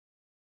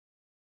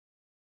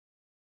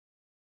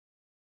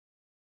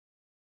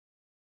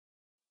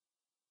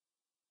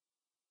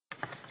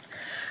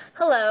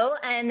Hello,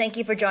 and thank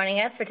you for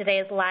joining us for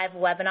today's live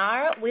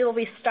webinar. We will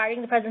be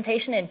starting the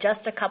presentation in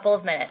just a couple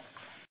of minutes.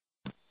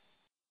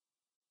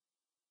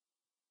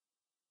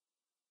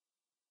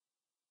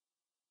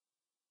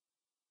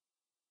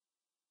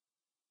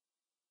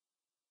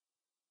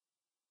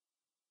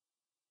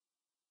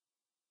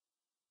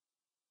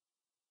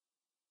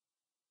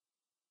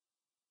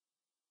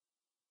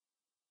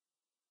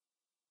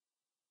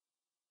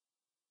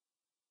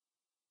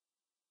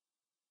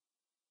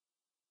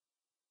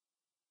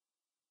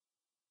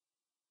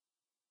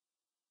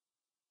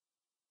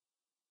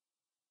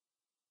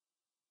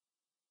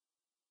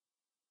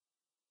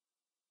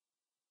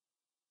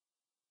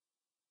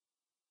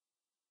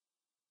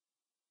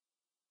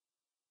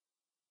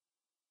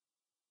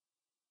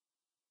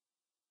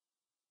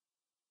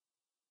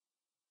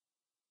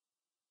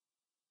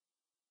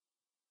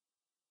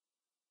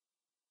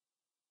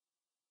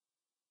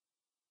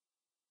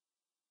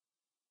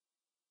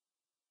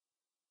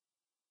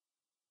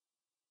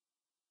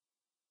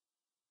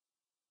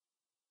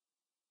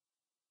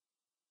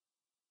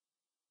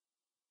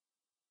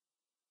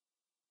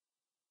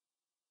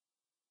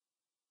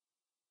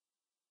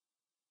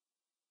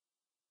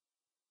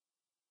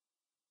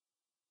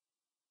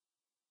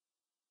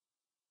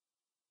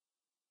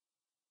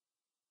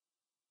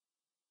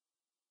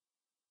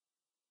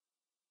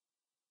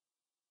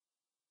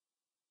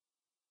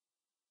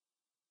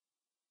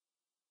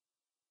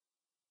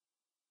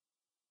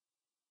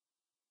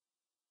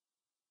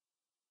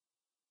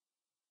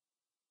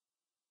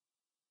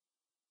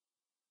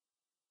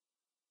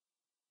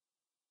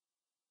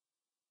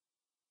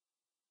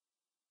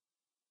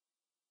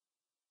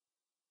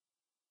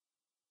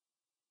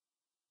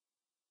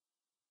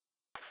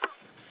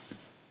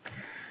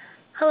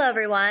 Hello,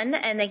 everyone,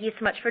 and thank you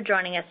so much for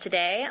joining us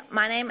today.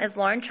 My name is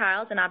Lauren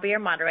Childs, and I'll be your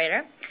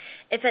moderator.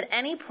 If at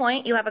any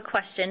point you have a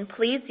question,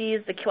 please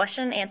use the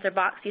question and answer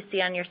box you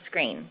see on your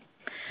screen.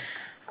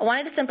 I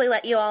wanted to simply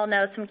let you all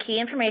know some key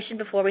information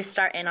before we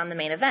start in on the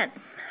main event.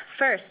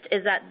 First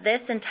is that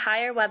this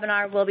entire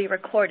webinar will be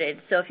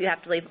recorded, so if you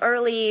have to leave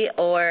early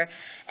or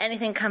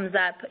anything comes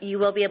up, you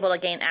will be able to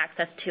gain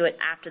access to it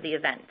after the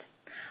event.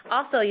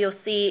 Also, you'll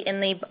see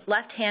in the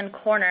left-hand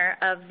corner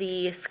of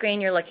the screen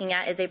you're looking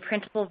at is a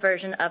printable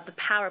version of the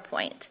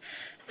PowerPoint.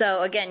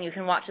 So again, you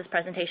can watch this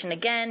presentation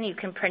again, you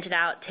can print it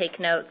out, take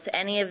notes,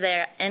 any of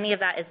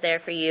that is there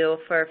for you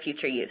for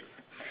future use.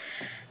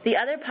 The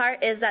other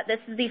part is that this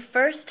is the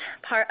first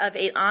part of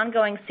an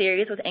ongoing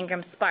series with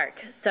IngramSpark,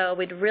 so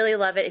we'd really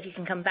love it if you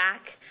can come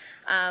back.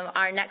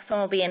 Our next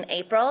one will be in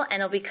April,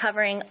 and it'll be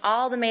covering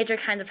all the major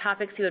kinds of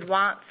topics you would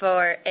want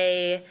for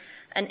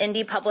an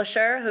indie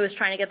publisher who is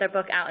trying to get their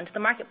book out into the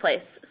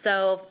marketplace.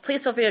 So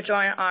please feel free to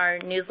join our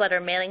newsletter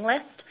mailing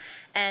list,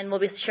 and we'll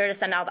be sure to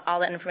send out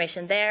all the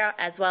information there,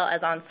 as well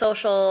as on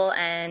social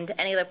and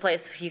any other place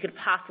you could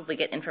possibly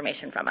get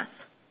information from us.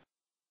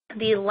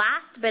 The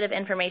last bit of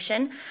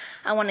information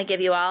I want to give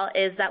you all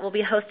is that we'll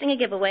be hosting a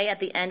giveaway at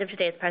the end of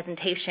today's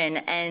presentation,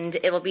 and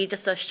it will be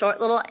just a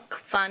short little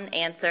fun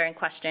answer and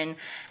question,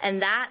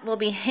 and that will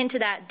be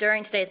hinted at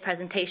during today's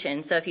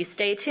presentation. So if you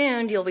stay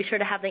tuned, you'll be sure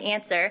to have the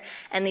answer,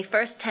 and the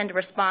first 10 to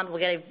respond will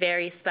get a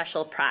very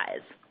special prize.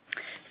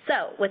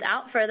 So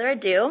without further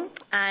ado,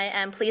 I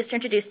am pleased to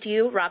introduce to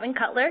you Robin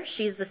Cutler.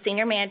 She's the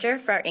Senior Manager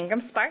for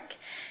IngramSpark,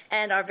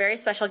 and our very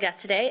special guest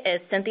today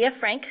is Cynthia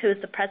Frank, who is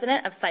the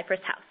President of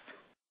Cypress House.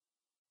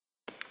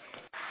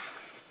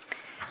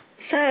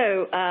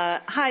 So,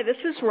 hi, this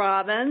is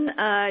Robin.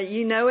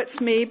 You know it's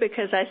me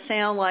because I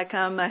sound like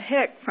I'm a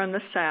hick from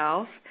the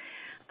South.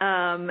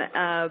 And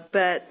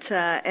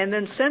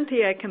then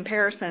Cynthia,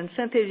 comparison.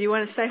 Cynthia, do you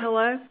want to say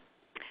hello?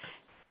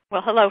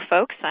 Well, hello,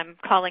 folks. I'm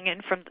calling in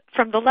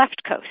from the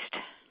left coast.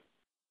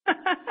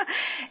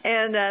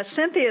 And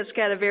Cynthia's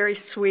got a very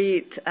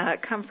sweet,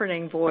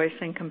 comforting voice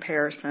in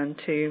comparison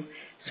to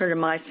sort of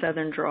my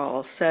southern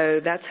drawl.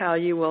 So that's how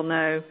you will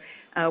know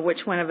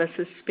which one of us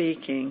is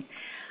speaking.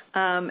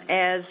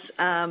 As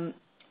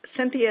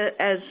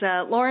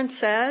Lauren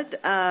said,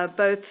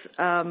 both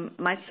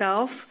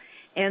myself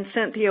and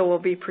Cynthia will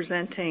be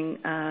presenting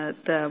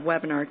the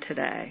webinar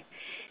today.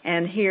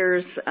 And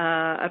here's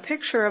a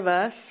picture of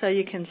us so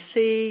you can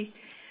see,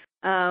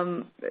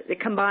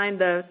 combine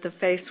the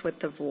face with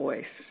the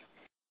voice.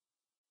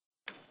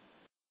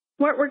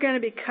 What we're going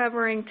to be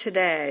covering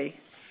today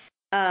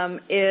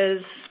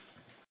is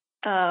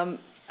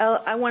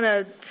I want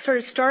to sort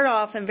of start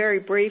off and very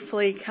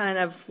briefly kind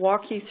of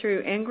walk you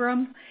through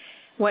Ingram,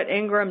 what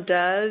Ingram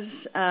does,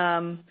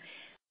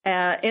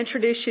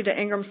 introduce you to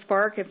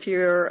IngramSpark if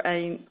you're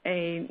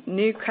a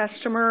new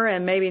customer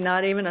and maybe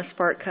not even a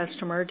Spark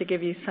customer, to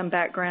give you some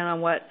background on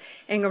what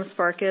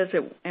IngramSpark is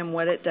and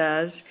what it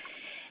does.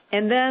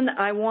 And then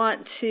I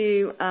want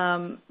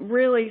to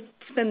really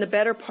spend the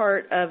better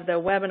part of the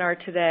webinar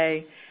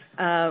today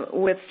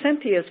with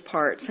Cynthia's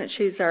part, since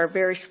she's our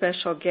very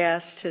special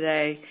guest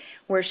today,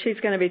 where she's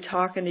going to be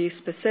talking to you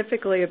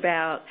specifically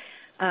about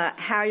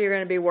how you're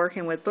going to be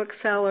working with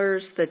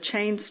booksellers, the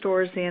chain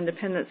stores, the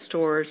independent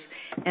stores,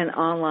 and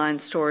online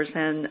stores.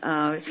 And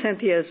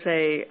Cynthia is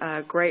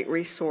a great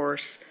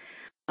resource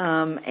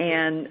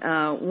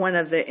and one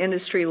of the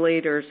industry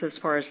leaders as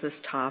far as this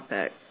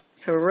topic.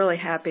 So we're really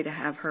happy to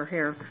have her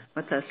here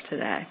with us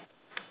today.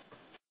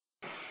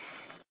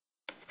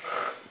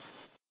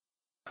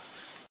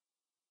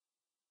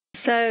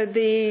 So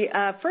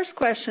the first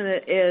question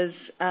is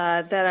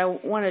that I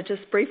want to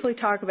just briefly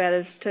talk about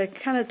is to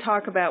kind of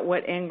talk about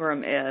what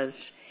Ingram is.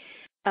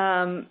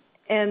 And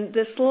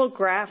this little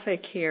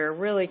graphic here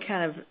really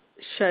kind of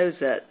shows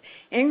it.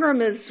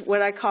 Ingram is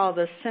what I call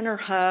the center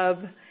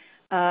hub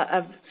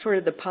of sort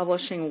of the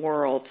publishing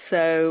world.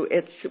 So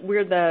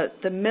we're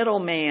the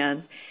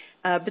middleman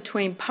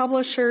between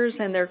publishers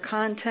and their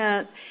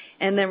content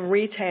and then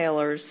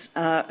retailers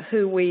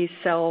who we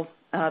sell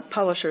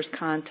publishers'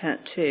 content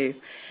to.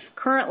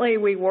 Currently,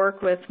 we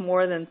work with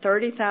more than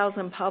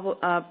 30,000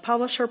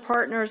 publisher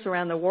partners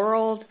around the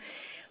world.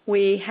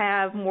 We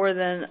have more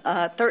than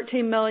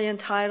 13 million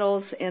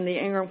titles in the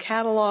Ingram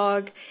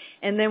catalog,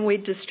 and then we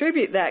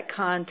distribute that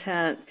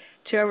content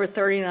to over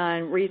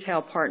 39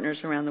 retail partners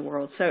around the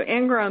world. So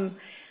Ingram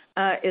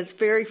is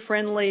very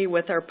friendly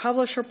with our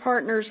publisher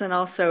partners and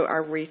also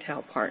our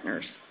retail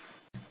partners.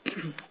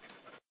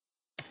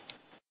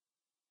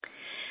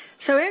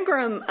 So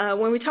Ingram,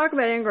 when we talk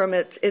about Ingram,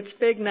 it's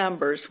big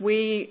numbers.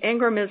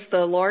 Ingram is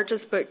the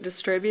largest book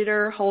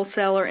distributor,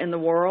 wholesaler in the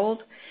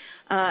world,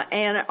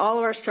 and all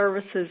of our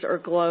services are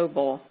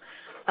global.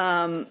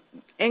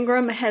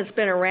 Ingram has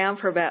been around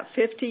for about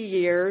 50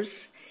 years.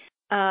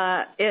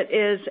 It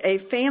is a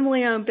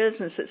family-owned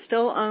business. It's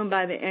still owned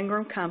by the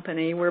Ingram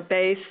Company. We're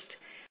based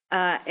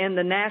in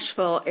the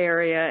Nashville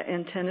area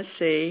in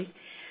Tennessee.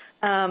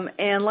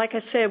 And like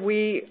I said,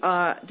 we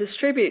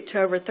distribute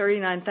to over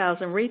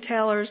 39,000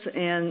 retailers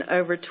in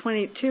over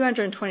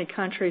 220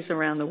 countries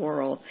around the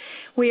world.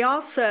 We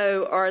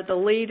also are the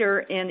leader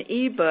in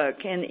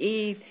e-book and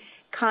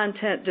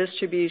e-content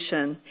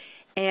distribution,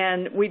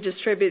 and we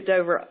distribute to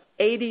over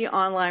 80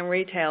 online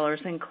retailers,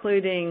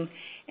 including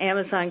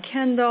Amazon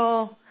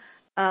Kindle,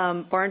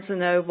 Barnes &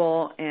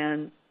 Noble,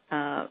 and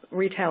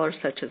retailers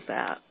such as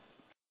that.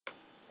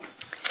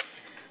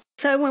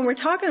 So when we're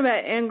talking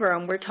about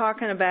Ingram, we're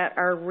talking about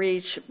our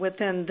reach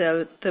within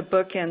the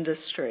book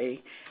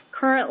industry.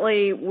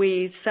 Currently,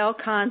 we sell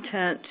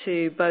content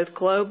to both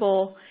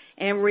global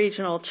and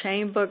regional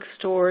chain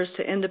bookstores,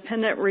 to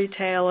independent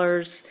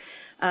retailers,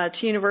 to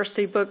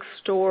university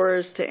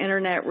bookstores, to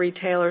internet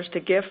retailers,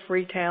 to gift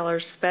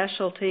retailers,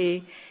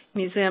 specialty,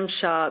 museum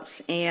shops,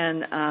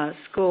 and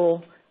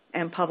school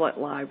and public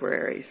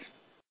libraries.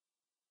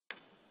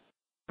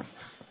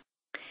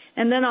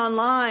 And then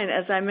online,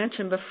 as I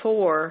mentioned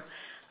before,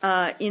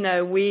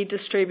 we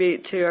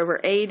distribute to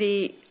over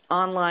 80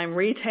 online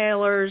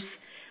retailers.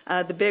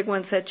 The big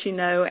ones that you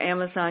know,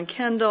 Amazon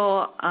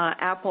Kindle,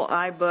 Apple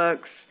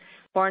iBooks,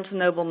 Barnes &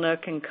 Noble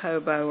Nook, and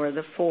Kobo are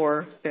the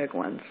four big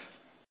ones.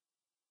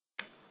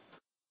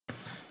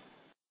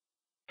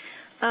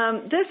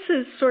 This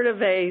is sort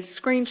of a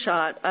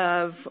screenshot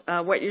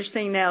of what you're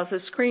seeing now is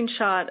a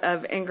screenshot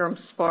of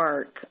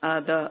IngramSpark,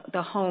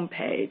 the home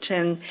page.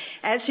 And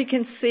as you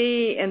can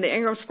see, in the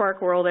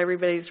IngramSpark world,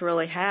 everybody's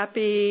really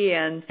happy,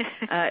 and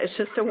it's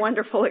just a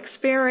wonderful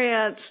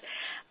experience.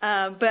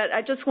 But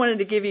I just wanted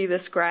to give you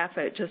this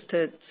graphic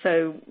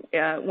so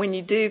when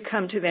you do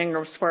come to the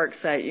IngramSpark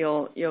site,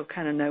 you'll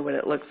kind of know what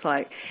it looks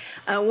like.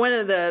 One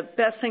of the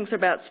best things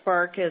about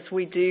Spark is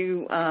we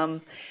do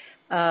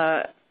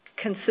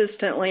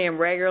consistently and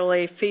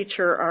regularly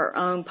feature our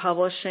own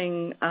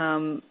publishing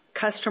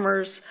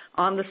customers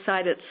on the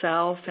site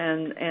itself,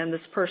 and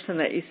this person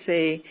that you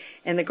see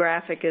in the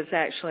graphic is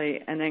actually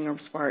an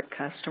IngramSpark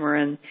customer,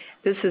 and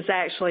this is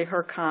actually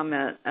her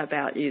comment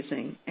about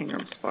using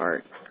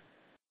IngramSpark.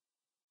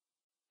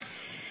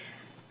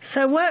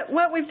 So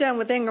what we've done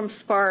with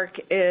IngramSpark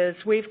is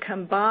we've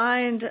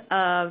combined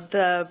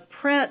the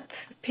print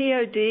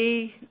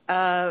POD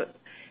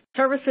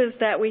services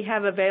that we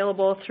have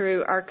available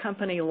through our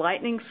company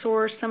Lightning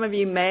Source. Some of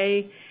you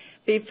may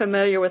be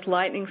familiar with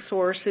Lightning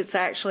Source. It's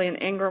actually an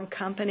Ingram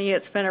company.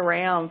 It's been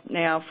around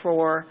now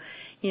for,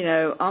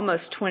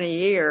 almost 20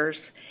 years.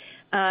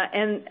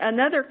 And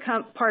another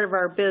part of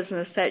our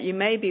business that you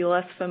may be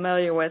less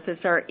familiar with is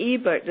our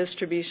ebook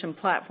distribution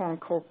platform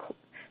called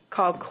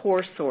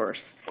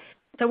CoreSource.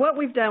 So what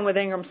we've done with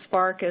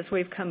IngramSpark is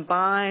we've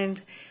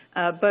combined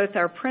both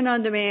our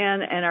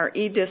print-on-demand and our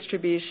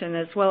e-distribution,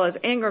 as well as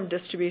Ingram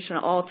distribution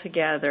all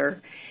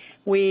together.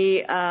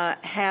 We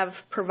have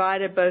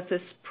provided both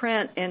this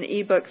print and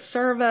e-book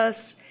service.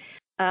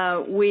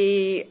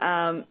 We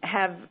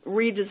have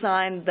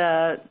redesigned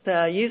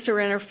the user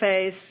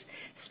interface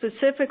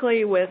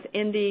specifically with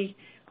indie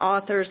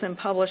authors and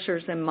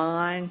publishers in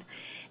mind.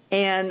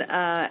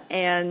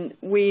 And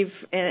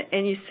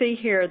you see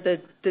here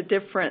the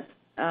different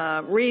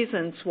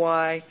reasons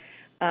why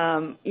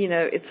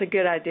it's a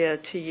good idea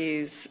to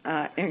use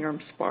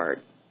IngramSpark.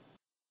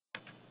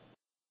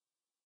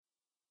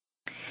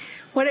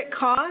 What it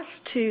costs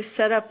to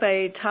set up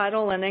a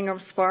title in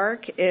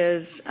IngramSpark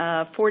is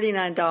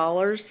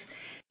 $49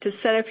 to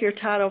set up your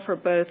title for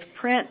both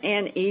print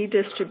and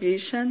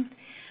e-distribution.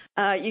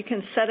 You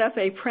can set up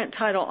a print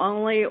title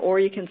only, or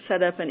you can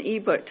set up an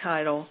ebook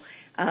title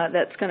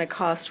that's going to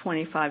cost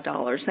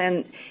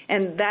 $25.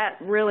 And that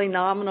really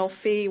nominal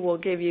fee will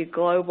give you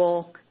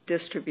global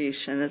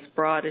distribution, as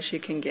broad as you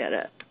can get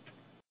it.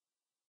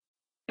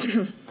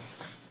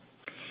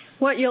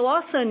 What you'll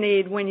also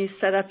need when you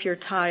set up your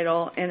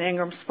title in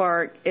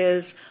IngramSpark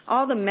is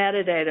all the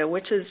metadata,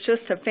 which is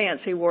just a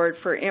fancy word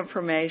for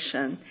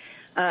information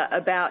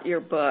about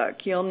your book.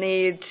 You'll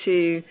need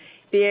to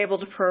be able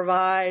to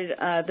provide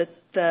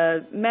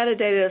the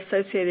metadata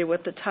associated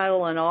with the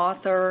title and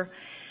author,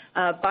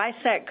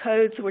 BISAC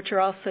codes, which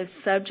are also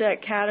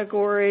subject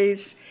categories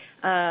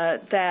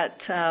that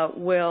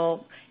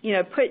will,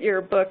 put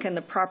your book in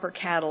the proper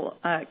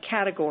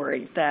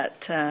category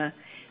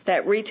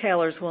that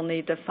retailers will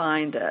need to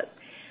find it.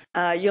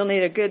 You'll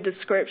need a good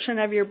description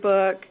of your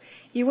book.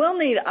 You will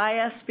need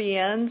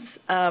ISBNs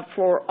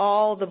for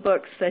all the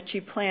books that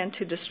you plan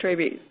to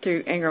distribute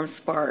through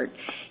IngramSpark.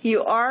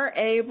 You are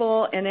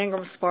able in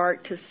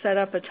IngramSpark to set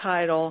up a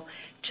title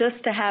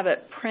just to have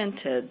it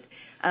printed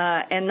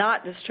and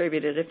not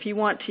distributed. If you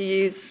want to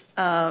use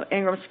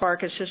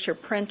IngramSpark as just your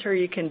printer,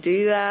 you can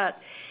do that.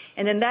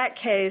 And in that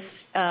case,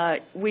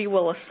 we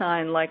will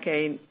assign like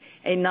a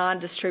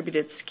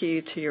non-distributed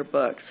SKU to your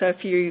book. So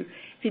if you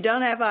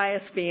don't have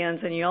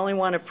ISBNs and you only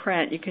want to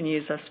print, you can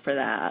use us for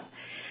that.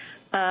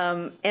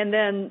 And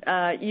then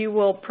you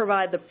will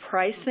provide the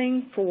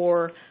pricing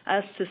for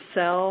us to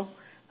sell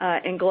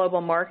in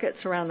global markets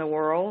around the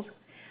world.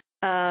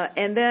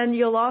 And then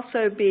you'll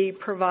also be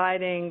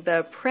providing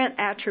the print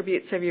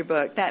attributes of your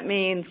book. That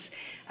means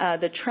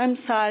the trim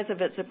size, if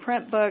it's a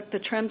print book, the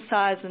trim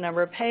size, the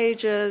number of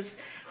pages,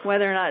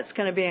 whether or not it's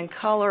going to be in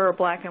color or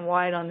black and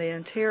white on the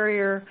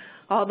interior,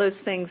 all those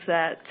things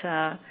that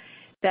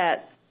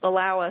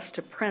allow us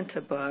to print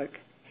a book.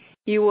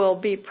 You will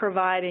be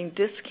providing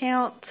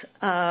discount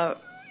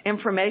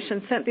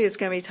information. Cynthia is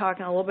going to be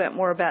talking a little bit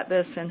more about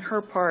this in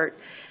her part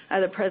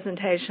of the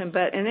presentation,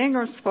 but in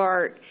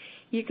IngramSpark,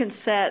 you can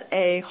set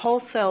a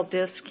wholesale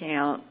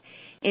discount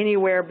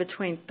anywhere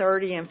between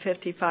 30 and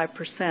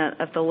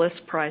 55% of the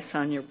list price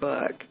on your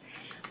book.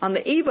 On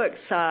the ebook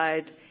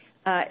side,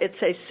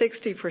 it's a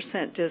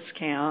 60%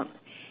 discount.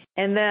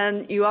 And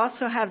then you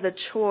also have the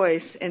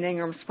choice in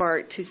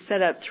IngramSpark to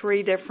set up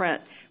 3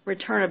 different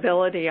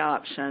returnability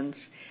options.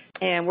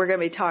 And we're going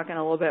to be talking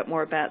a little bit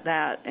more about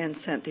that in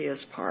Cynthia's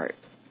part.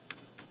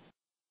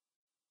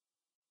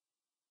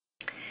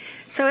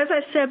 So as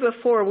I said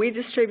before, we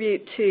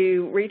distribute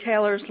to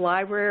retailers,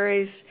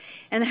 libraries,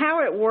 and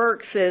how it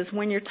works is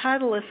when your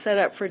title is set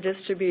up for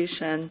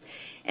distribution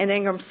in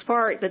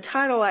IngramSpark, the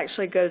title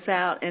actually goes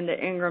out into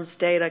Ingram's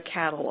data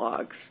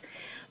catalogs.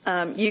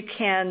 You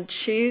can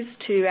choose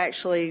to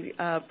actually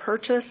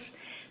purchase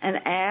an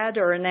ad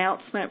or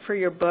announcement for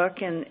your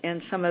book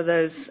in some of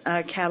those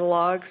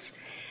catalogs.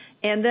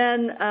 And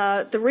then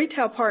the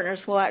retail partners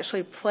will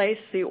actually place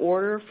the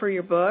order for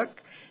your book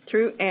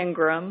through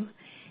Ingram.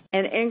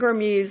 And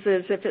Ingram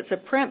uses, if it's a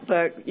print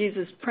book,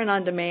 uses print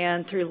on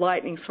demand through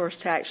Lightning Source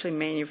to actually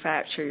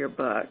manufacture your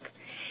book.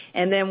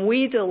 And then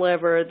we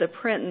deliver the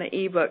print and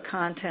the ebook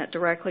content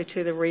directly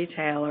to the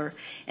retailer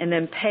and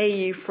then pay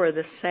you for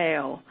the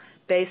sale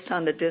based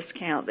on the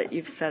discount that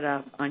you've set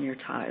up on your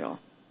title.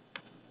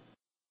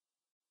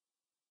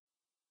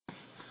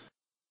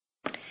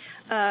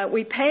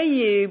 We pay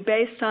you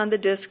based on the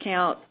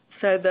discount.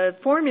 So the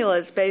formula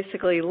is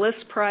basically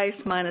list price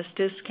minus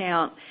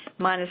discount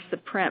minus the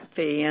print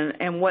fee,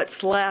 and what's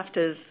left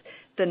is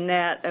the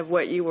net of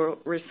what you will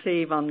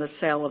receive on the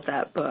sale of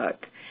that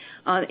book.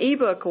 On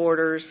ebook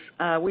orders,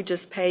 we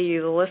just pay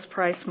you the list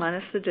price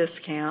minus the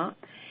discount.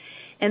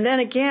 And then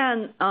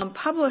again, on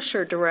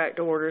publisher direct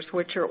orders,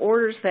 which are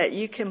orders that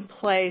you can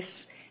place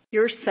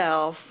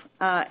yourself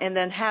and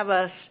then have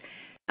us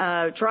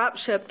drop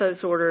ship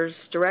those orders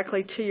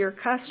directly to your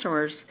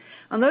customers.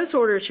 On those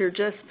orders, you're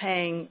just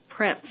paying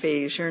print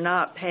fees. You're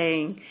not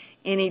paying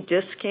any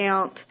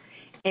discount,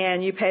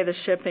 and you pay the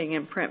shipping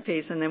and print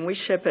fees, and then we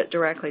ship it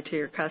directly to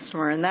your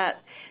customer. And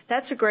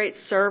that's a great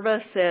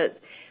service.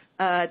 It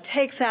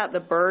takes out the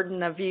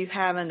burden of you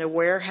having to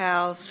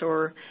warehouse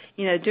or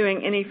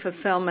doing any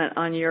fulfillment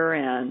on your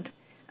end.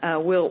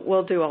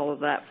 We'll do all of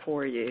that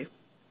for you.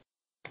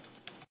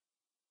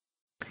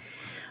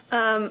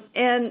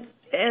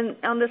 And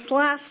on this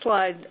last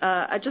slide,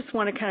 I just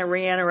want to kind of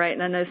reiterate,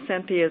 and I know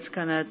Cynthia is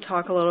going to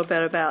talk a little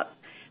bit about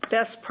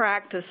best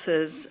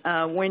practices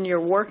when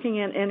you're working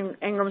in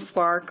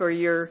IngramSpark or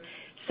you're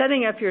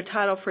setting up your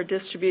title for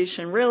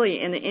distribution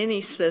really in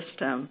any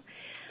system.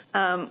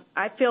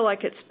 I feel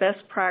like it's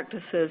best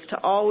practices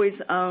to always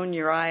own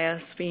your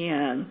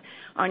ISBN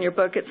on your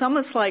book. It's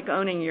almost like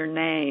owning your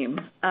name.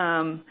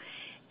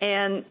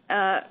 And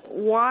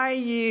why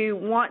you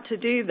want to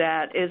do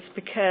that is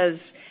because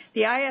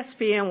the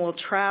ISBN will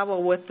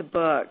travel with the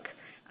book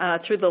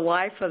through the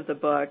life of the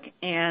book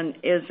and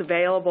is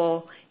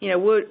available,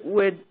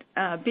 would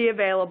be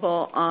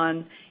available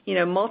on,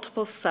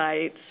 multiple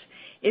sites.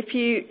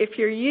 if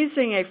you're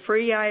using a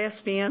free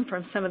ISBN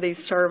from some of these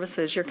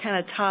services, you're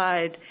kind of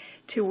tied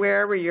to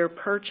wherever you're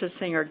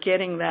purchasing or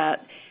getting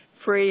that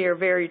free or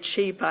very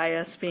cheap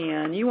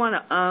ISBN. You want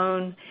to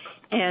own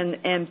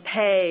and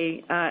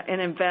pay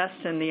and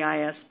invest in the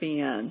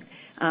ISBN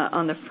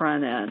on the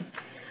front end.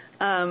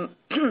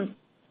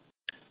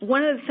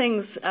 One of the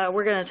things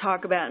we're going to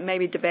talk about and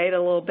maybe debate a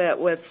little bit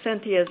with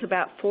Cynthia is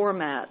about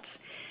formats.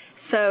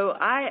 So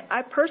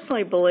I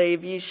personally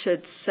believe you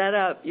should set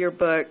up your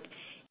book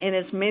in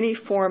as many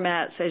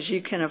formats as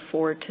you can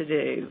afford to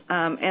do.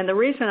 And the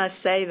reason I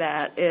say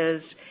that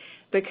is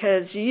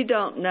because you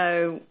don't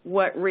know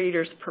what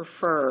readers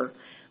prefer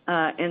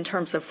in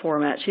terms of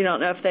formats. You don't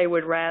know if they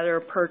would rather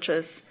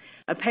purchase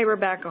a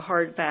paperback, a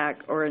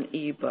hardback, or an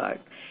e-book.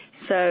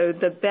 So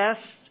the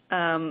best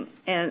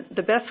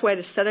way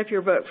to set up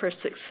your book for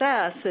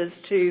success is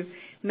to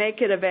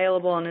make it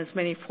available in as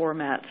many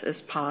formats as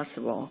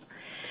possible.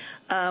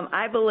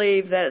 I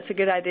believe that it's a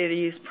good idea to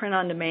use print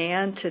on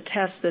demand to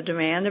test the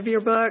demand of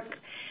your book.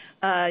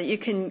 You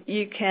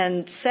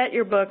can set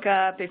your book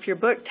up. If your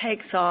book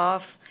takes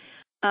off,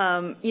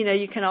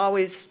 you can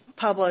always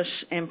publish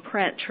and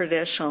print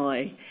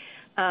traditionally.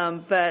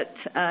 But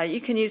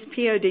you can use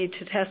POD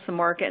to test the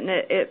market, and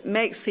it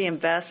makes the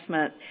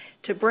investment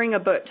to bring a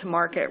book to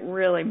market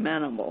really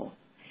minimal.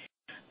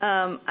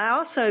 I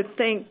also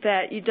think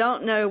that you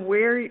don't know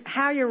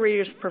how your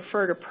readers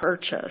prefer to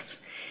purchase.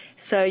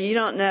 So you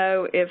don't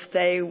know if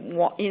they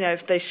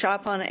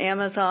shop on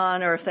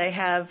Amazon or if they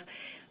have,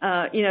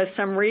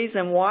 some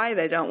reason why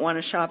they don't want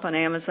to shop on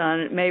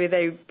Amazon. Maybe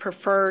they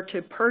prefer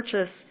to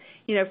purchase,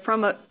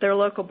 from their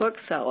local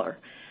bookseller.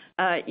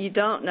 You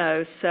don't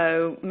know,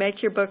 so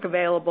make your book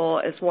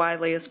available as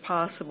widely as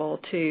possible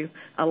to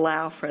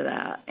allow for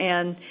that.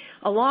 And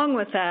along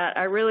with that,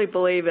 I really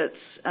believe it's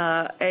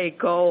a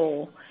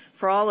goal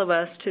for all of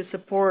us to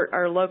support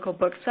our local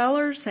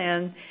booksellers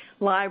and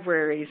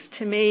libraries.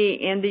 To me,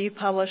 indie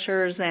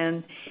publishers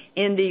and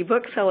indie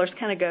booksellers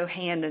kind of go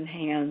hand in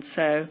hand.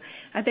 So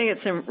I think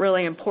it's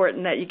really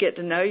important that you get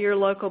to know your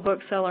local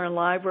bookseller and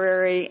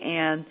library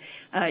and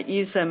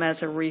use them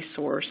as a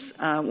resource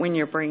when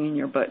you're bringing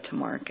your book to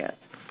market.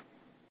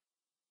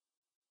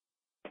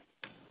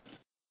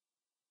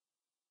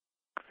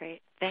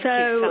 Great. Thank you.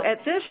 So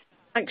at this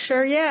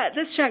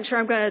juncture,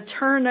 I'm going to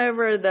turn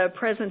over the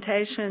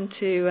presentation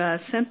to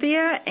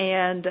Cynthia,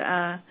 and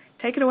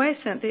take it away,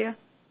 Cynthia.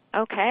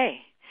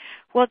 Okay.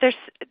 Well,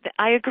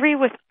 I agree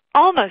with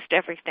almost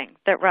everything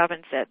that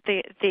Robin said.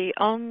 The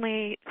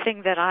only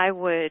thing that I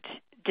would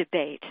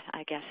debate,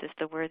 I guess is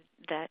the word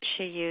that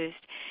she used,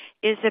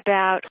 is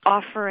about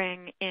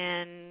offering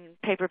in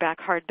paperback,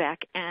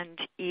 hardback, and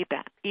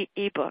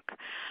ebook.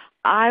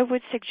 I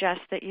would suggest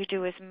that you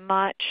do as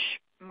much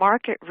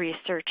market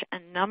research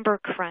and number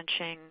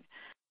crunching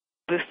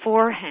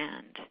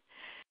beforehand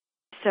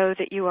so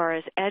that you are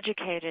as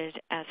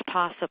educated as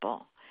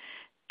possible.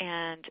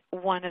 And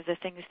one of the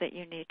things that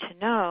you need to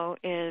know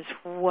is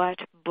what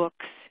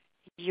books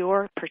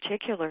your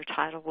particular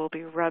title will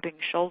be rubbing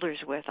shoulders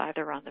with,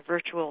 either on the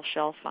virtual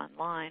shelf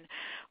online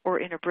or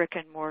in a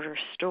brick-and-mortar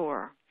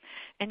store.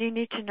 And you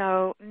need to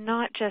know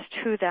not just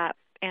who that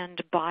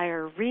end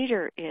buyer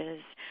reader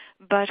is,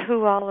 but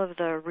who all of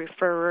the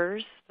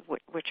referrers,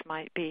 which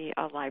might be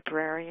a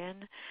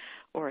librarian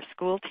or a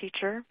school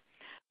teacher,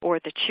 or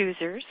the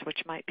choosers,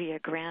 which might be a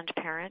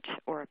grandparent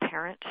or a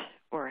parent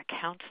or a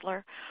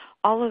counselor,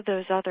 all of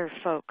those other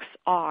folks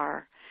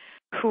are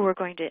who are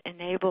going to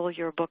enable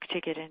your book to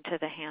get into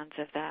the hands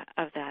of that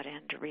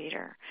end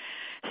reader.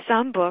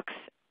 Some books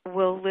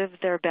will live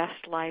their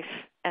best life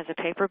as a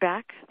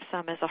paperback,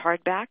 some as a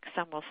hardback.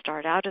 Some will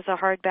start out as a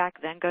hardback,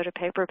 then go to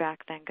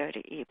paperback, then go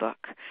to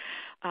ebook.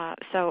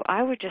 So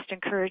I would just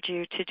encourage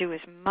you to do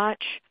as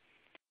much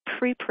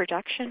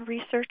pre-production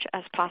research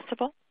as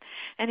possible.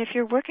 And if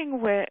you're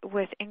working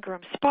with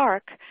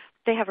IngramSpark,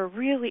 they have a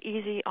really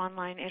easy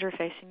online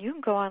interface, and you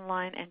can go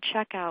online and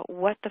check out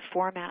what the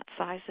format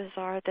sizes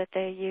are that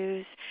they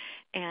use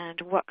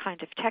and what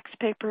kind of text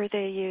paper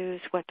they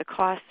use, what the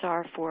costs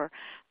are for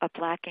a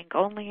black ink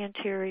only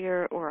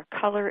interior or a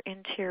color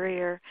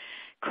interior.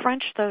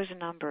 Crunch those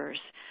numbers.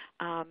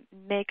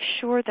 Make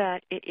sure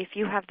that if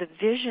you have the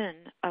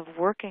vision of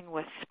working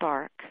with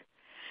Spark,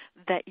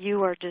 that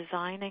you are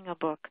designing a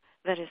book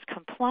that is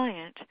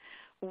compliant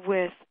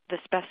with the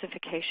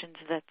specifications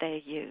that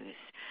they use.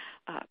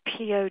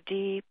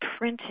 POD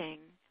printing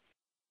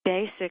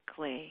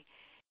basically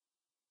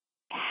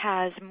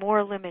has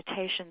more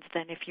limitations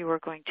than if you were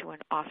going to an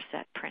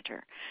offset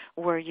printer,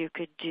 where you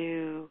could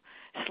do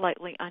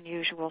slightly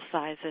unusual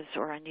sizes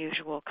or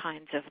unusual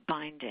kinds of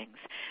bindings.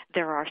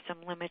 There are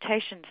some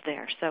limitations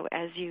there. So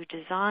as you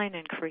design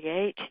and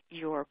create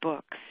your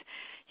books,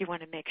 you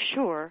want to make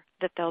sure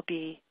that they'll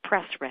be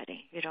press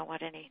ready. You don't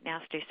want any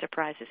nasty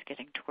surprises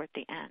getting toward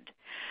the end.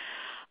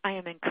 I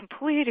am in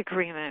complete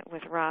agreement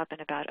with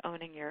Robin about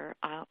owning your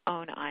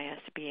own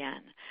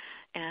ISBN.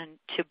 And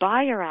to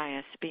buy your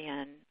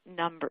ISBN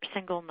number,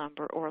 single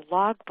number, or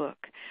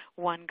logbook,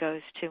 one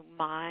goes to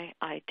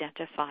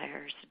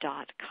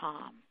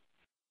myidentifiers.com.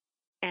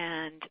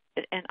 And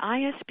An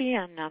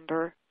ISBN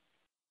number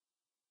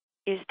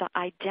is the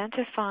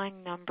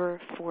identifying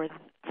number for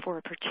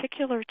a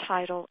particular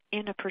title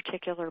in a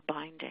particular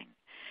binding.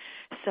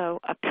 So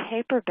a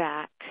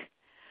paperback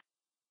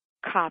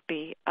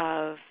copy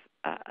of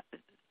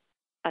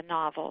a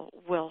novel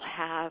will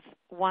have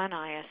one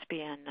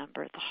ISBN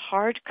number. The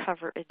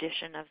hardcover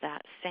edition of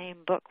that same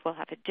book will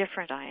have a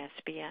different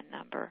ISBN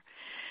number.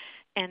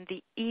 And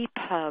the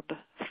EPUB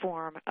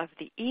form of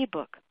the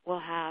ebook will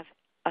have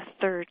a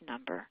third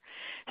number.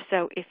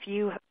 So if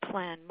you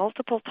plan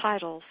multiple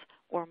titles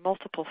or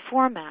multiple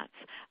formats,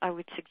 I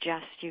would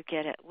suggest you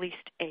get at least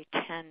a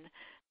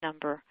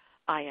 10-number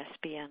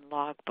ISBN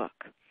logbook.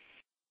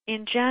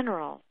 In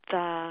general,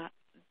 the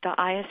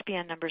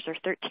ISBN numbers are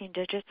 13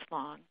 digits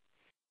long.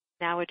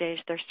 Nowadays,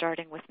 they're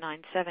starting with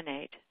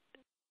 978.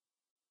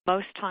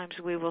 Most times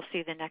we will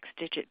see the next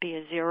digit be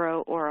a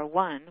 0 or a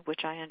 1,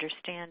 which I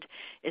understand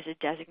is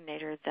a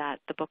designator that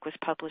the book was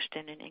published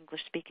in an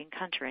English-speaking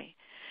country.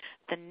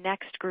 The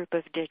next group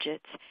of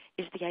digits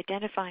is the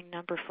identifying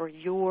number for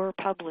your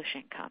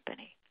publishing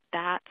company.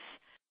 That's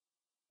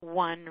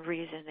one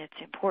reason it's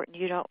important.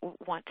 You don't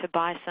want to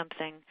buy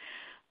something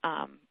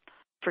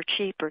for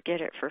cheap or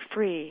get it for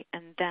free,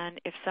 and then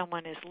if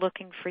someone is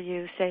looking for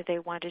you, say they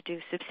want to do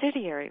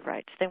subsidiary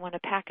rights, they want to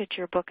package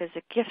your book as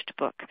a gift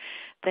book,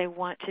 they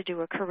want to do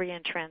a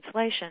Korean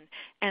translation,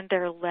 and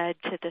they're led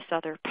to this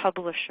other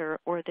publisher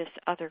or this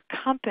other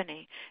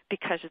company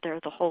because they're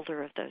the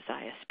holder of those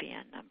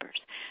ISBN numbers.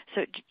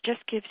 So it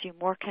just gives you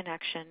more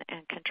connection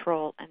and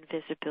control and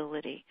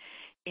visibility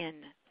in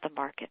the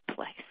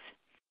marketplace.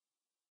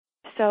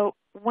 So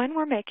when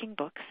we're making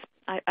books,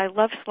 I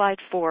love slide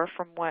 4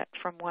 from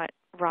what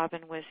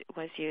Robin was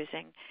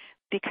using,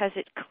 because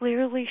it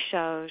clearly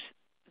shows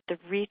the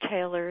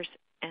retailers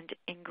and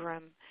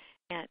Ingram,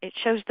 and it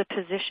shows the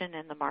position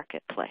in the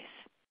marketplace.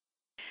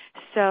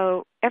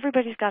 So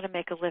everybody's got to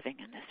make a living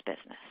in this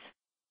business.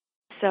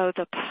 So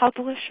the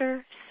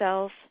publisher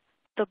sells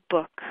the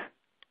book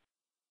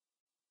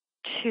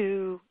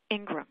to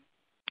Ingram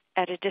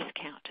at a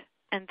discount,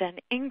 and then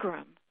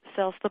Ingram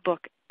sells the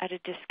book at a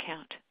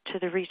discount to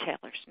the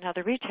retailers. Now,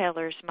 the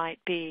retailers might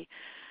be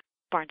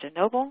Barnes &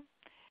 Noble,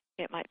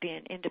 it might be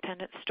an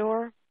independent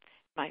store, it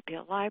might be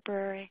a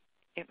library,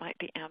 it might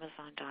be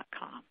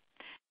Amazon.com.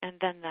 And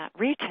then that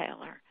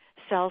retailer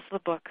sells the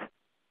book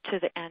to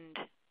the end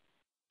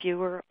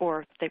viewer,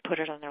 or they put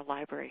it on their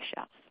library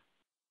shelf.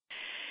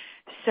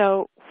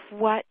 So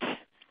what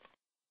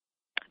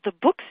the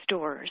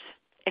bookstores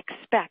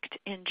expect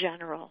in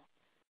general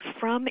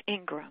from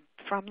Ingram,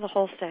 from the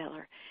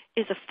wholesaler,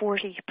 is a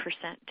 40%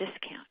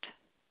 discount.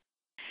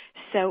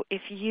 So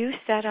if you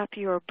set up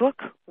your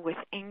book with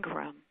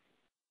Ingram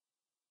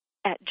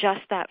at just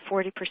that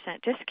 40%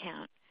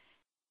 discount,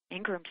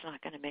 Ingram's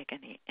not going to make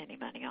any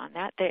money on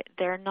that.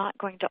 They're not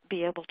going to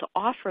be able to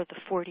offer the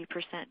 40%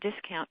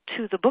 discount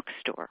to the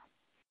bookstore.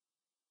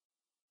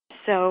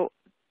 So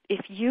if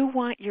you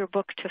want your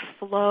book to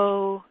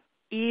flow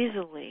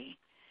easily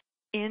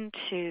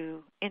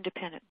into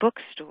independent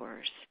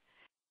bookstores,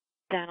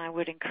 then I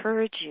would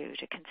encourage you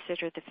to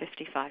consider the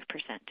 55%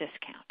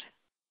 discount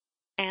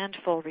and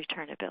full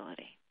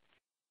returnability.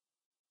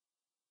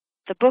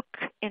 The book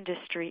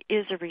industry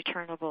is a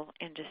returnable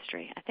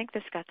industry. I think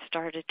this got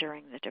started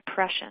during the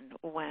Depression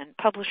when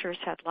publishers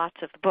had lots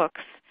of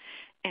books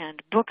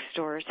and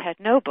bookstores had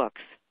no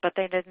books, but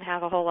they didn't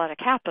have a whole lot of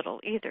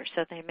capital either.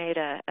 So they made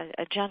a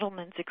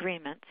gentleman's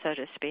agreement, so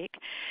to speak,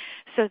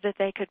 so that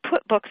they could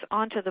put books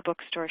onto the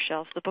bookstore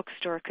shelves. The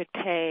bookstore could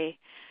pay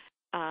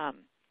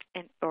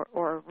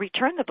or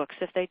return the books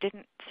if they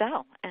didn't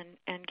sell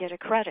and get a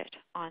credit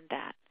on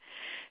that.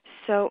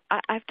 So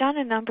I've done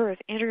a number of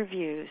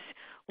interviews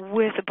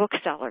with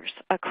booksellers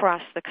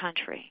across the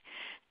country,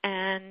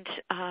 and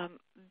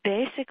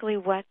basically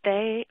what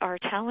they are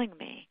telling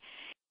me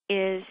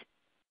is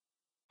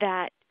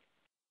that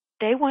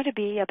they want to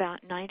be about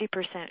 90%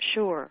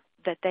 sure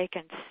that they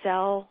can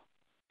sell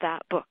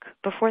that book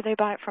before they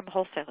buy it from a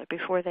wholesaler,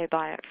 before they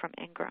buy it from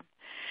Ingram.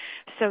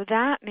 So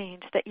that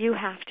means that you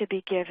have to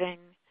be giving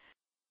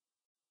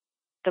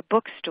the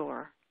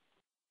bookstore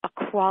a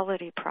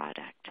quality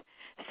product,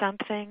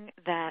 something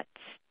that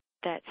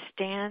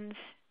stands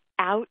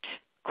out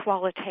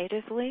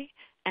qualitatively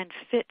and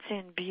fits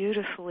in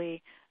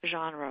beautifully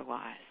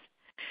genre-wise.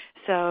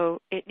 So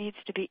it needs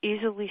to be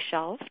easily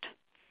shelved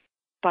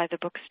by the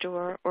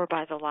bookstore or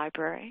by the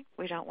library.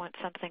 We don't want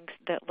something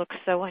that looks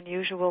so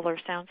unusual or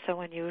sounds so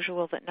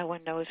unusual that no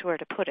one knows where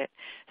to put it.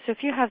 So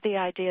if you have the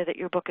idea that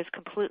your book is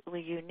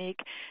completely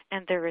unique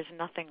and there is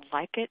nothing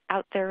like it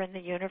out there in the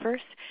universe,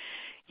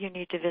 you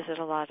need to visit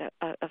a lot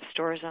of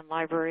stores and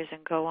libraries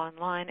and go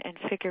online and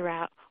figure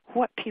out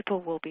what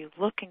people will be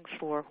looking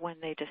for when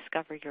they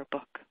discover your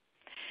book.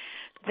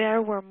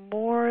 There were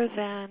more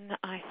than,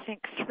 I think,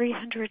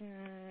 300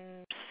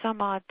 and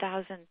some odd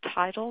thousand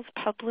titles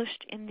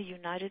published in the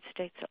United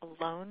States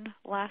alone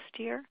last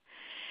year.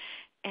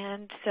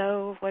 And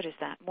so, what is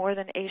that? More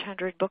than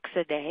 800 books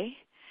a day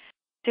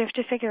So you have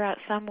to figure out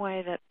some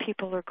way that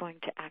people are going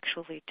to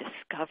actually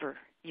discover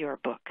your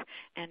book.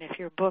 And if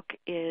your book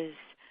is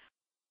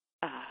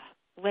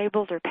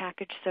labeled or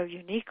packaged so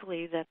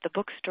uniquely that the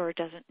bookstore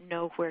doesn't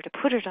know where to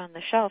put it on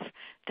the shelf,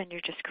 then you're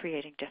just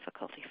creating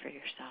difficulty for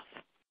yourself.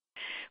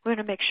 We want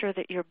to make sure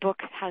that your book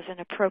has an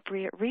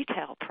appropriate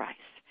retail price.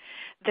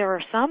 There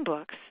are some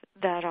books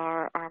that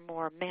are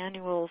more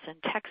manuals and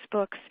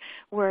textbooks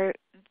where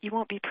you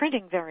won't be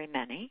printing very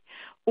many,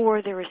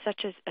 or there is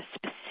such a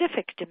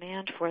specific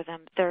demand for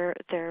them. They're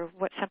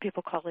what some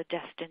people call a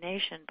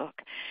destination book,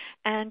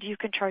 and you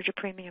can charge a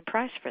premium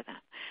price for them.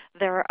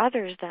 There are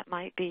others that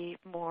might be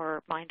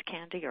more mind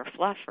candy or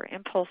fluff or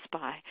impulse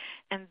buy,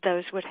 and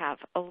those would have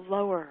a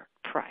lower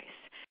price.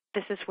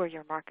 This is where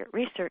your market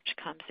research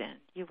comes in.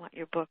 You want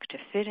your book to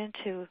fit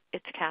into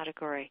its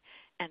category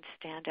and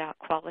stand out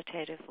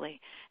qualitatively,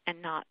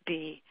 and not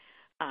be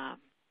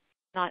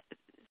not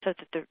so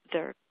that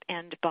the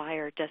end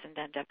buyer doesn't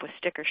end up with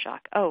sticker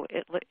shock. Oh,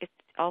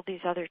 all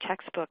these other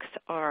textbooks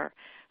are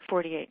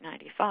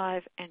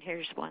 $48.95, and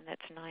here's one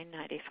that's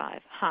 $9.95.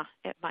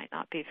 It might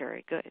not be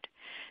very good.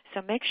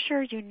 So make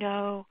sure you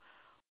know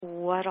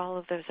what all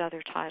of those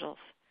other titles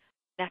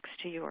next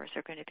to yours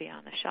are going to be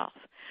on the shelf.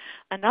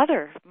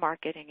 Another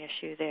marketing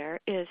issue there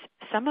is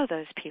some of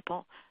those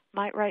people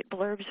might write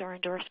blurbs or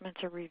endorsements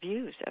or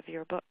reviews of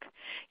your book.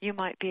 You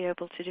might be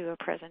able to do a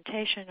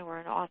presentation or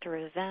an author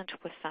event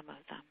with some of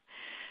them.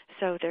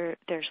 So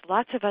there's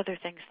lots of other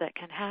things that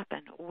can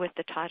happen with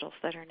the titles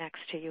that are next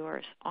to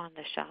yours on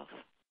the shelf.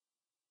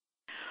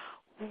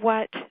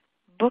 What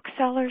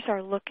booksellers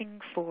are looking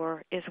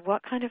for is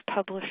what kind of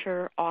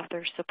publisher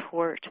author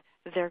support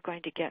they're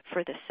going to get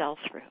for the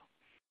sell-through.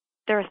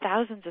 There are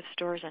thousands of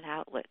stores and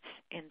outlets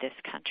in this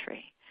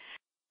country,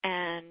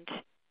 and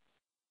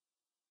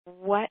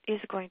what is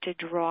going to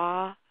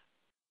draw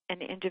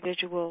an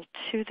individual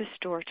to the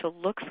store to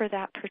look for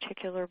that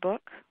particular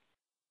book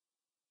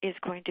is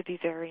going to be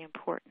very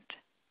important.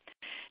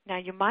 Now,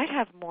 you might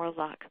have more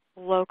luck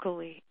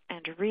locally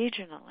and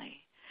regionally.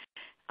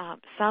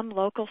 Some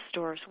local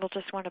stores will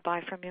just want to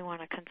buy from you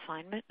on a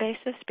consignment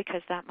basis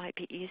because that might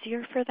be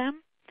easier for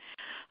them.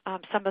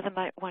 Some of them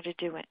might want to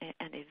do an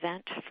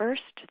event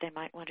first. They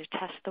might want to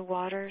test the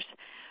waters.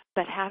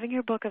 But having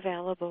your book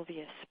available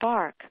via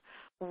Spark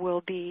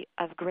will be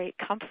of great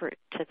comfort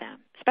to them,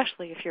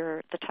 especially if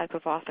you're the type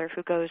of author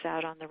who goes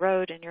out on the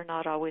road and you're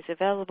not always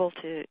available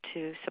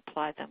to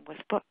supply them with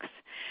books.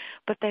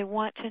 But they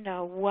want to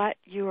know what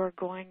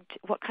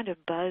kind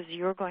of buzz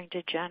you're going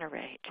to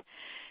generate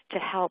to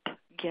help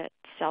get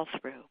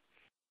sell-through.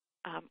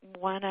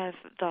 One of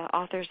the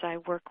authors I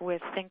work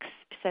with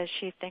says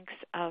she thinks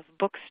of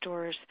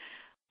bookstores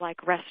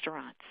like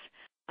restaurants.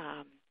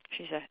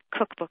 She's a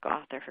cookbook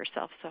author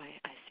herself, so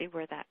I see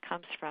where that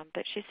comes from.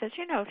 But she says,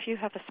 if you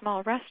have a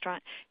small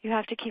restaurant, you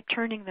have to keep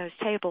turning those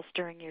tables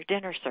during your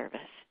dinner service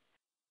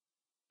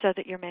so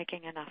that you're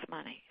making enough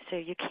money. So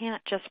you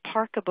can't just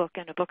park a book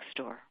in a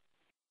bookstore.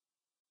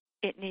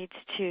 It needs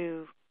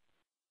to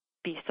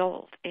be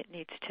sold. It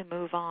needs to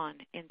move on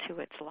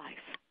into its life.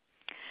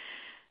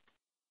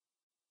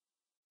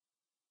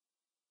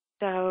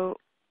 So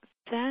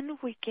then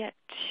we get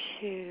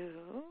to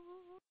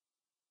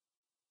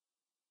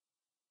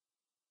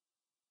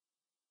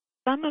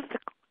some of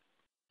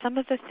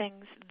the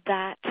things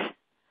that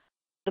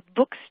the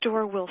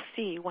bookstore will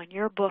see when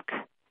your book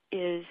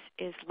is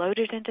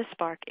loaded into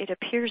Spark. It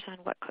appears on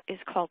what is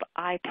called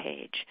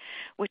iPage,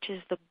 which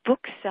is the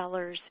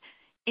bookseller's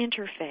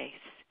interface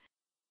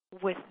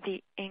with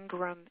the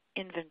Ingram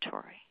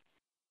inventory.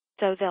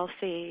 So they'll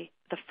see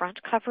the front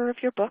cover of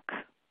your book.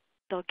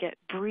 They'll get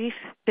brief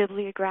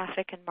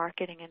bibliographic and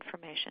marketing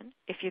information.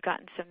 If you've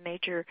gotten some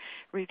major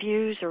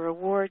reviews or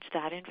awards,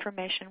 that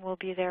information will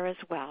be there as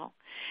well.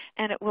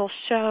 And it will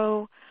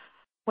show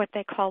what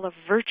they call a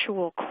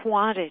virtual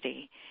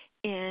quantity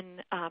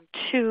in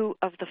 2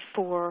 of the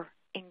 4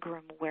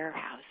 Ingram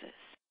warehouses.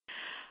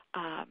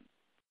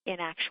 In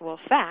actual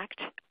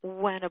fact,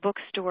 when a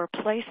bookstore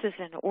places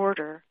an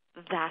order,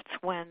 that's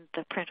when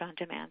the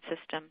print-on-demand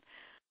system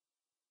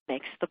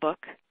makes the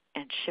book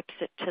and ships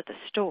it to the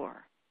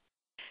store.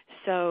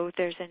 So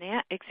there's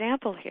an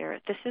example here.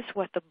 This is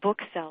what the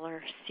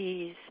bookseller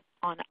sees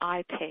on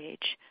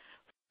iPage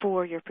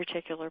for your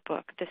particular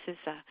book. This is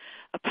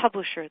a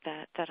publisher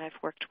that I've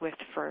worked with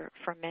for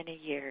many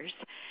years.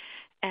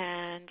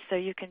 And so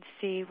you can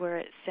see where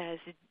it says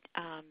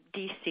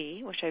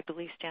DC, which I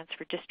believe stands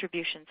for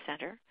Distribution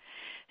Center.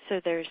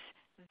 So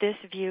this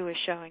view is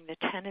showing the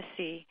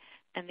Tennessee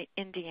and the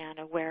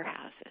Indiana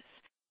warehouses.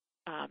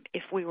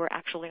 If we were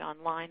actually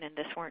online and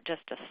this weren't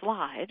just a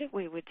slide,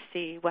 we would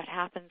see what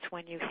happens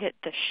when you hit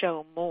the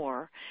Show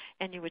More,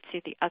 and you would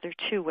see the other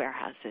 2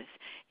 warehouses.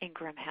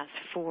 Ingram has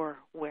 4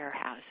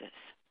 warehouses.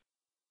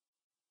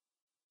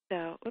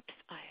 So, oops,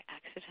 I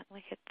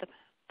accidentally hit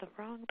the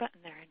wrong button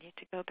there. I need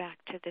to go back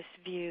to this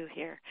view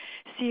here.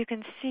 So you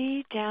can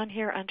see down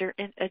here under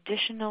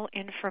additional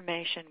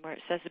information where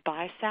it says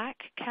BISAC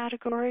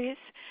categories.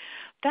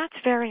 That's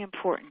very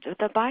important.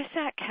 The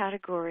BISAC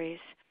categories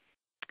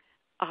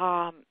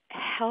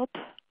help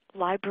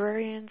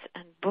librarians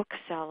and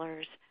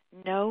booksellers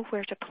know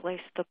where to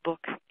place the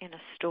book in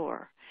a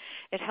store.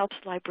 It helps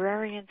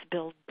librarians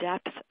build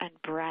depth and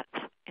breadth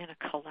in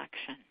a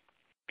collection.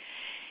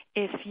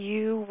 If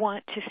you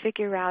want to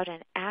figure out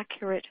an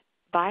accurate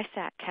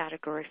BISAC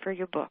category for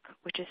your book,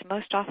 which is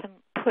most often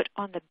put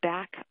on the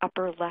back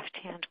upper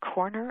left-hand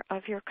corner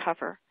of your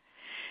cover,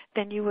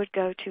 then you would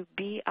go to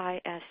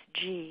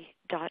bisg.org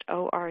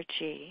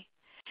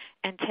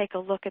and take a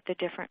look at the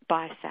different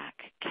BISAC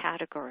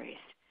categories.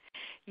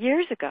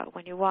 Years ago,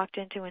 when you walked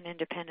into an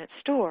independent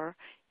store,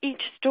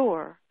 each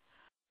store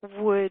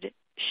would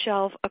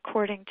shelve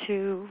according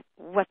to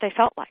what they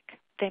felt like.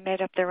 They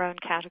made up their own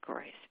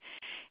categories.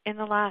 In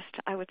the last,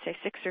 I would say,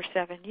 6 or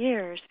 7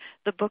 years,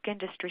 the Book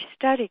Industry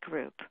Study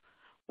Group,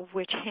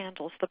 which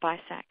handles the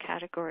BISAC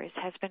categories,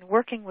 has been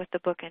working with the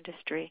book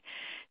industry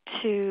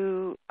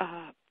to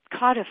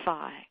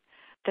codify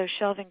those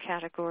shelving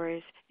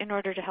categories in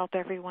order to help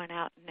everyone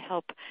out and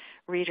help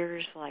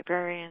readers,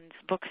 librarians,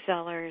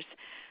 booksellers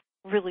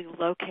really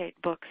locate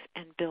books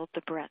and build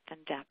the breadth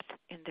and depth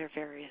in their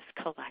various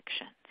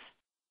collections.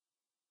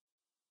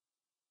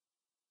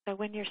 So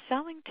when you're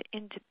selling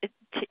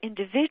to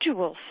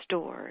individual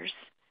stores,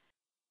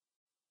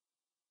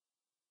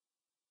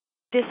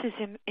 this is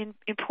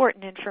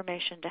important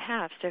information to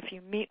have. So if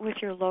you meet with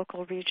your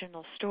local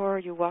regional store,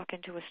 you walk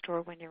into a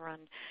store when you're on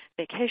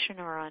vacation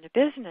or on a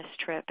business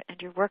trip,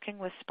 and you're working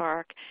with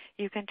Spark,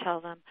 you can tell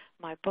them,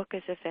 my book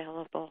is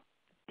available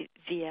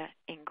via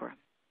Ingram.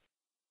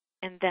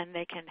 And then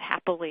they can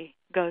happily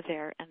go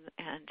there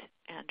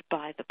and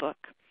buy the book.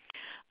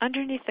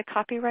 Underneath the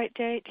copyright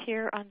date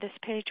here on this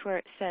page where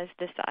it says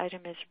this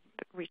item is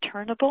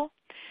returnable,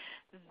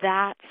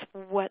 that's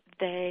what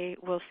they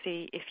will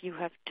see if you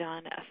have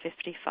done a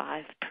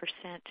 55%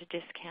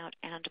 discount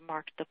and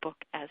marked the book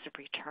as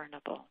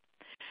returnable.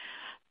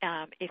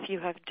 If you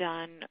have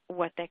done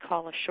what they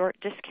call a short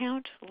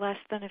discount, less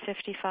than a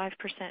 55%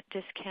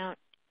 discount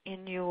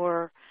in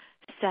your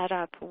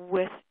setup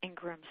with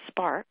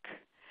IngramSpark,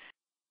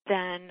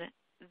 then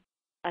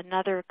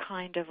another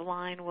kind of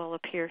line will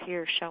appear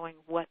here showing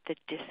what the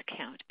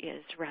discount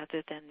is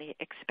rather than the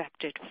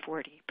expected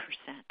 40%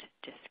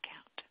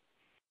 discount.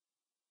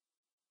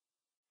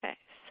 Okay,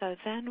 so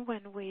then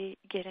when we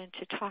get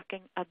into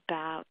talking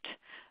about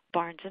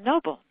Barnes &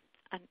 Noble,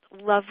 a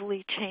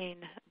lovely chain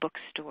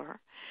bookstore,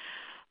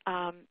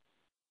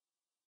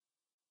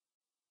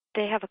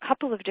 they have a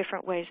couple of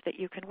different ways that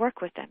you can work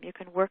with them. You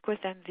can work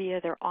with them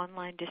via their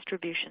online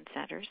distribution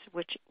centers,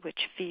 which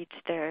feeds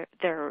their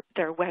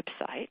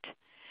website,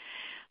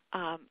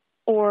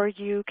 or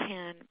you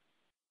can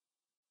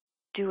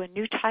do a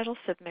new title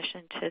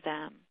submission to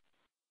them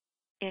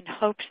in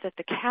hopes that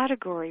the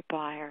category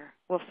buyer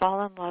will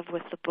fall in love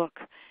with the book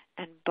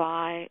and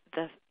buy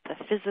the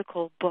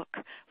physical book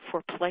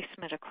for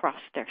placement across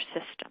their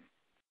system.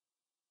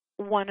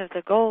 One of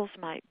the goals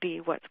might be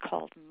what's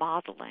called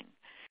modeling.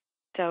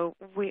 So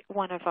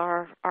one of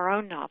our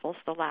own novels,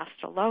 The Last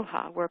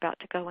Aloha, we're about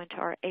to go into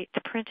our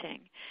 8th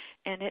printing,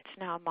 and it's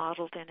now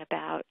modeled in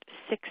about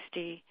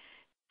 60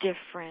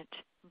 different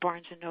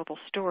Barnes & Noble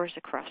stores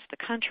across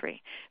the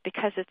country.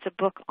 Because it's a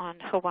book on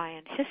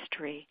Hawaiian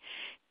history,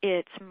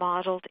 it's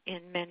modeled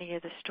in many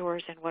of the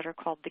stores in what are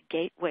called the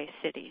gateway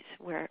cities,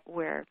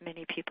 where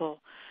many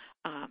people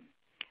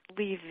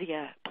leave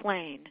via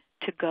plane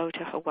to go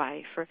to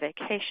Hawaii for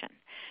vacation,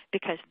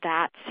 because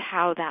that's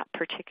how that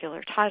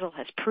particular title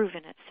has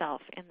proven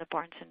itself in the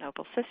Barnes &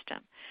 Noble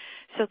system.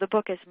 So the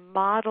book is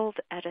modeled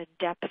at a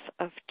depth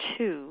of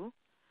 2.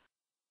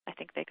 I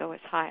think they go as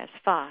high as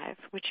 5,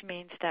 which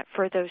means that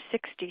for those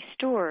 60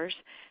 stores,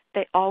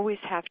 they always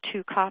have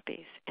 2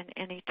 copies, and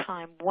any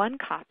time one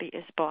copy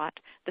is bought,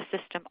 the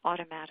system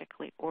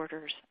automatically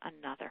orders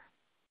another.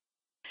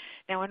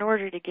 Now, in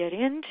order to get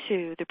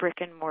into the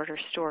brick-and-mortar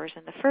stores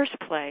in the first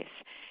place,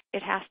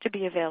 it has to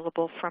be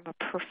available from a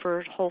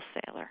preferred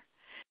wholesaler.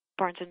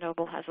 Barnes &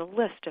 Noble has a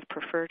list of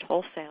preferred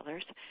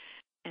wholesalers,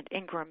 and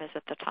Ingram is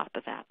at the top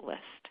of that list.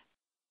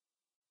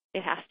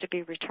 It has to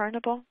be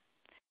returnable.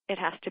 It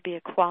has to be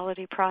a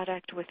quality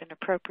product with an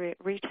appropriate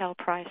retail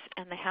price,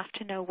 and they have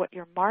to know what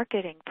your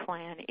marketing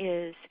plan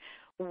is,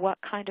 what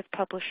kind of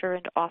publisher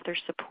and author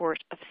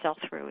support of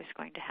sell-through is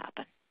going to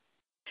happen.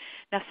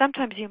 Now,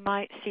 sometimes you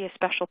might see a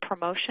special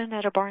promotion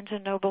at a Barnes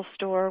 & Noble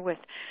store with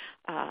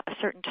a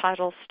certain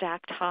title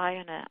stacked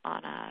high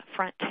on a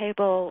front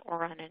table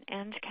or on an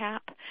end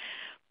cap.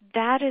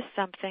 That is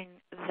something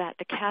that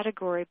the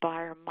category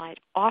buyer might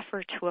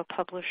offer to a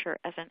publisher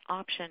as an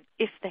option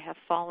if they have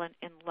fallen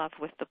in love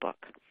with the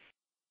book.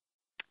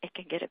 It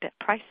can get a bit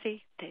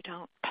pricey. They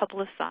don't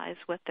publicize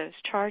what those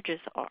charges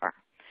are,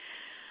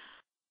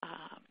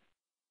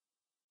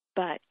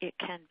 but it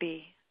can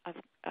be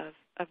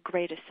of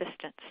great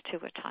assistance to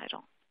a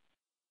title.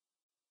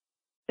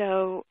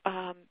 So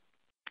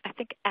I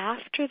think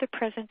after the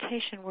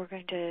presentation, we're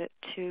going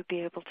to be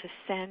able to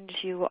send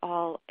you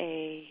all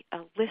a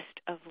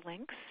list of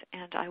links,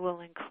 and I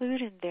will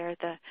include in there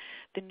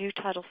the new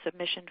title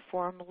submission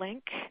form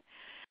link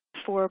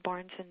for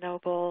Barnes &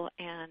 Noble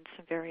and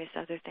some various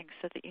other things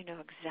so that you know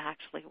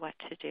exactly what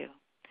to do.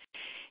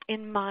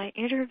 In my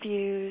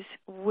interviews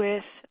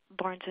with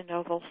Barnes &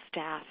 Noble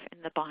staff in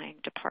the buying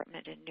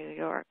department in New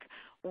York,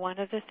 one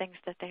of the things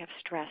that they have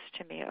stressed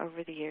to me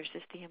over the years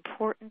is the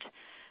importance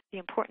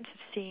of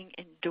seeing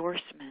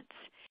endorsements,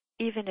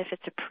 even if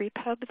it's a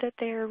pre-pub that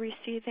they are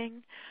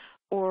receiving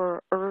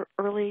or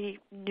early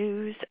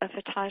news of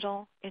a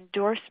title.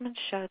 Endorsements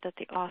show that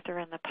the author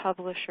and the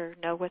publisher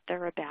know what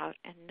they're about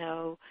and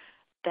know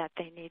that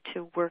they need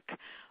to work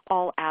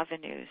all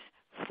avenues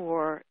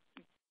for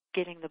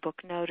getting the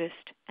book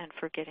noticed and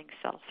for getting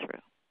sell-through.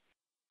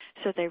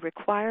 So they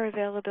require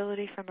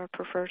availability from a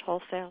preferred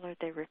wholesaler.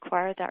 They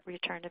require that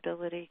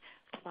returnability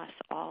plus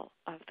all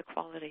of the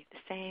quality, the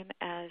same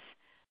as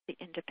the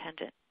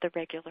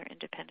regular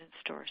independent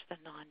stores, the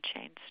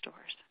non-chain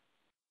stores.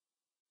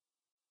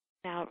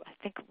 Now, I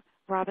think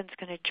Robin's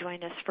going to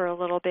join us for a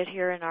little bit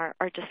here in our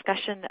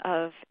discussion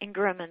of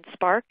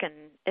IngramSpark and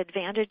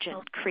Advantage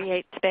and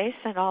Create Space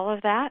and all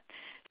of that.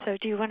 So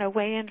do you want to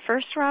weigh in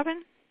first,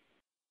 Robin?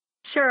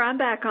 Sure, I'm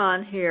back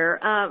on here.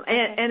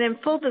 And in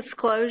full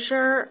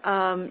disclosure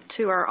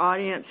to our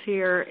audience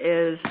here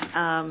is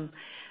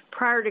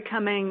prior to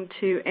coming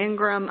to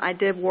Ingram, I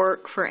did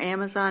work for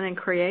Amazon and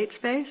Create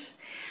Space.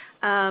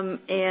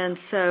 And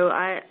so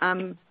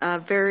I'm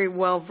very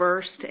well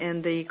versed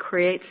in the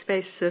Create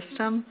Space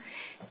system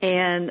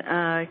and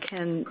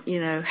can,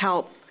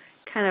 help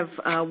kind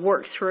of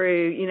work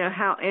through,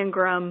 how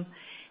Ingram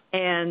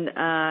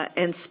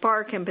and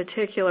Spark in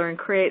particular and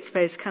Create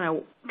Space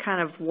kind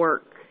of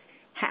work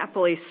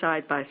happily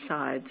side by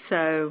side.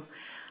 So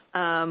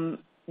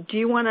do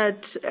you want to,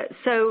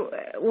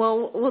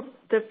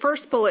 the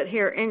first bullet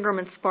here,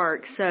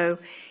 IngramSpark. So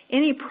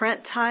any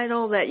print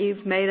title that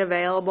you've made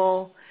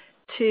available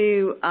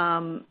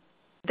for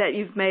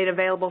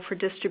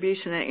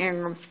distribution at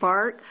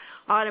IngramSpark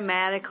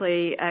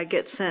automatically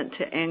gets sent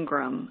to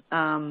Ingram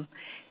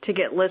to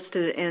get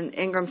listed in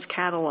Ingram's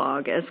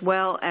catalog as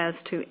well as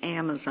to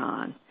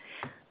Amazon.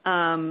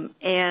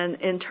 And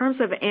in terms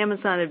of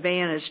Amazon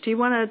Advantage, do you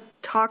want to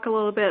talk a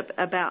little bit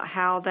about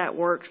how that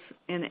works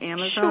in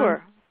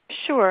Amazon?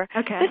 Sure.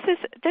 Okay.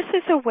 This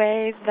is a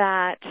way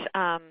that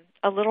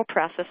a little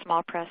press, a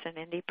small press, an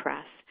indie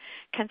press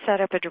can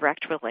set up a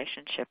direct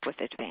relationship with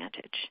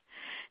Advantage.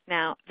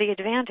 Now, the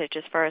Advantage,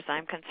 as far as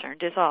I'm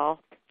concerned, is all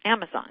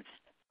Amazon's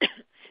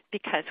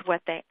because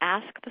what they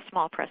ask the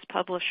small press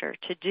publisher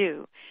to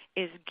do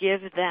is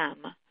give them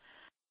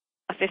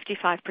a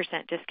 55%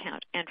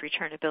 discount and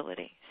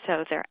returnability.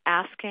 So they're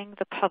asking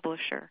the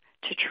publisher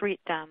to treat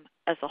them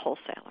as a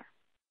wholesaler.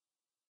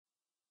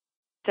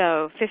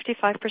 So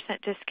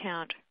 55%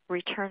 discount,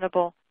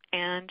 returnable,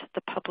 and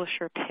the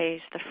publisher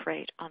pays the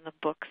freight on the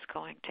books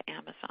going to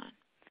Amazon.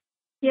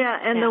 Yeah,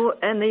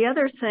 and the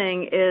other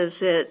thing is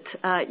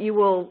that you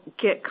will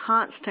get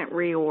constant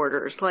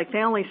reorders. Like they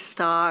only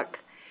stock,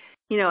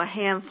 a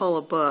handful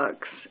of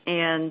books,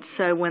 and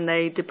so when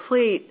they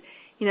deplete,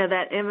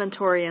 that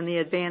inventory in the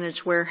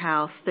Advantage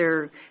warehouse,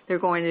 they're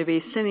going to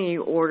be sending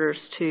you orders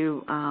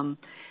to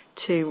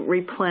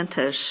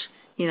replenish,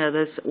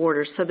 those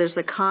orders. So there's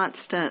a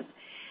constant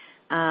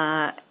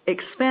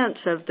expense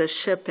of the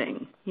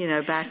shipping,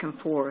 back and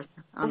forth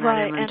on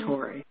that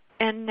inventory.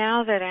 And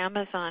now that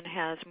Amazon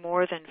has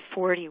more than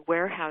 40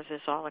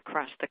 warehouses all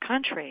across the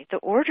country, the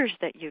orders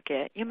that you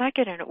get, you might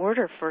get an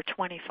order for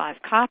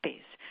 25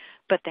 copies,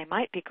 but they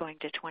might be going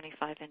to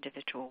 25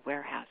 individual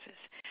warehouses.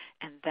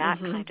 And that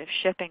kind of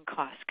shipping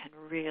cost can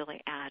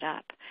really add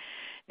up.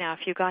 Now,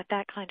 if you got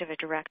that kind of a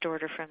direct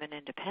order from an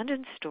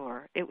independent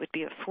store, it would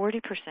be a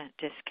 40%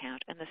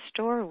 discount, and the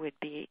store would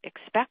be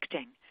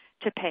expecting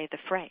to pay the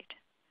freight.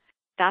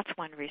 That's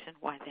one reason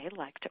why they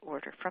like to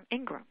order from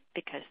Ingram,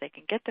 because they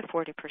can get the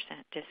 40%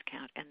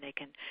 discount and they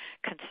can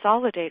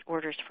consolidate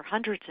orders for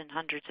hundreds and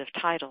hundreds of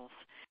titles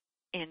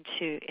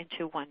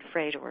into one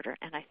freight order.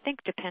 And I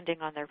think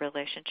depending on their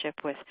relationship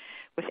with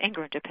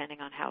Ingram,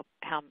 depending on how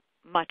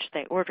much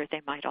they order,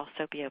 they might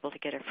also be able to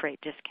get a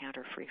freight discount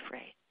or free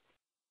freight.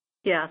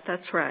 Yeah,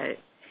 that's right.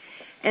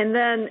 And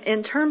then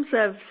in terms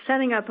of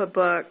setting up a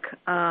book,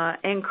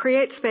 and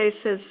Create Space,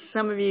 as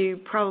some of you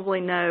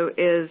probably know,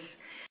 is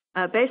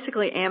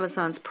basically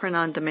Amazon's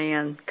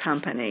print-on-demand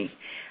company.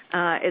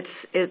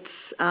 It's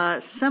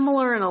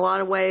similar in a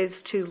lot of ways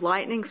to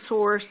Lightning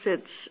Source.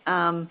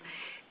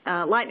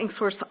 Lightning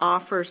Source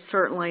offers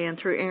certainly, and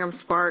through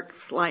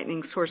IngramSpark's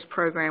Lightning Source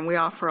program, we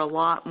offer a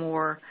lot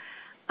more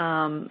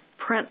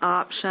print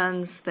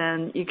options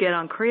than you get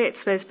on Create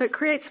Space. But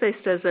Create Space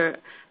does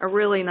a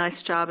really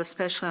nice job,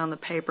 especially on the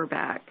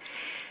paperback.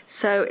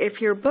 So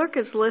if your book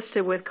is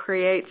listed with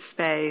Create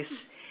Space,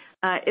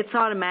 it's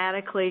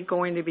automatically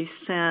going to be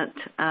sent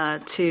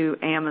to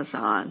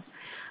Amazon,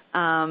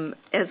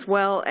 as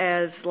well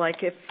as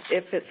like if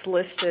it's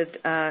listed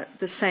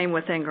the same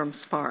with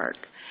IngramSpark.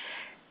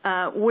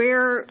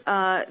 Where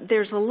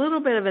there's a little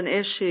bit of an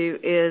issue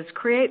is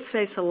Create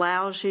Space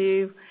allows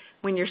you,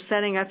 when you're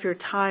setting up your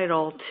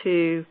title,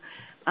 to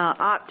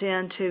opt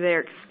into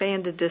their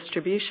expanded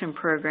distribution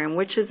program,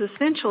 which is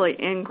essentially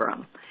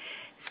Ingram.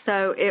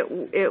 So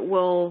it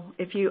will,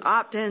 if you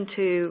opt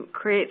into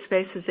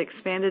CreateSpace's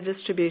expanded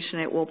distribution,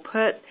 it will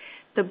put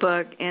the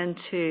book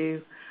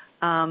into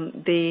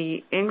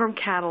the Ingram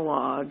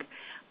catalog,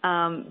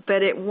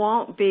 but it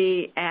won't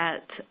be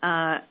at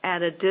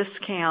a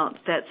discount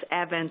that's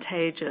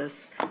advantageous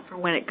for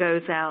when it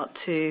goes out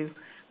to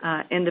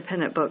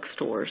independent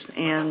bookstores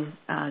and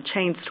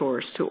chain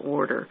stores to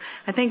order.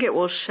 I think it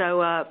will show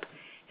up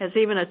as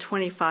even a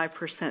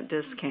 25%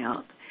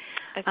 discount.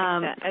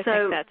 I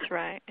think that's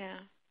right, yeah.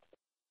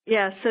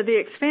 Yeah, so the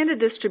expanded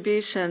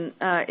distribution,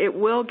 it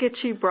will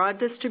get you broad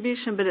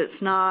distribution, but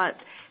it's not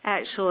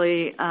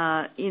actually,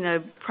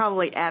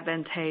 probably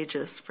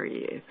advantageous for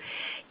you.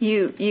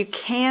 You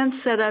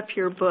can set up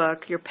your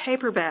book, your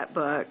paperback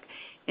book,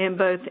 in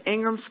both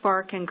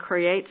IngramSpark and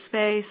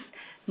CreateSpace,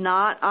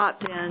 not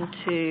opt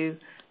into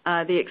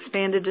the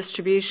expanded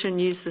distribution,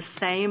 use the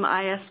same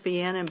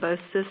ISBN in both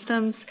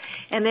systems,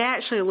 and they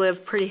actually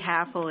live pretty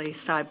happily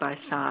side by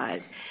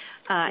side.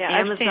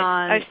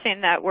 Amazon, I've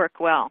seen that work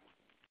well.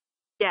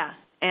 Yeah,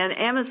 and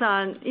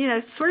Amazon,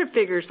 sort of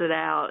figures it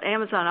out.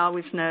 Amazon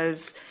always knows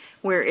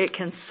where it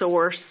can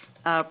source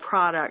book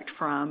product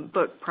from,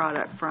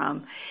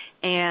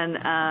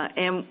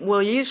 and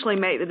will usually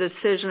make the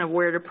decision of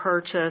where to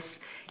purchase,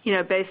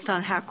 based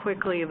on how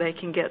quickly they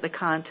can get the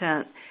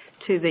content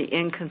to the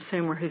end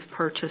consumer who's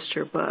purchased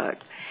your book.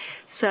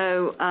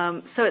 So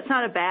it's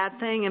not a bad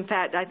thing. In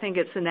fact, I think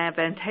it's an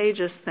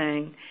advantageous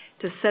thing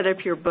to set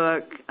up your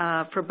book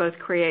for both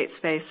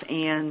CreateSpace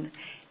and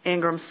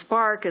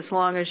IngramSpark, as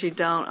long as you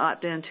don't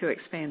opt into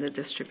expanded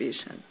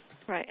distribution.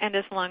 Right, and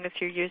as long as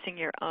you're using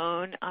your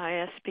own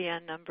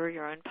ISBN number,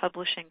 your own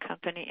publishing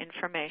company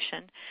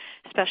information,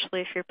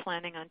 especially if you're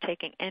planning on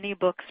taking any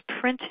books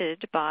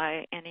printed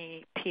by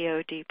any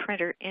POD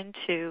printer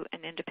into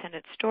an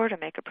independent store to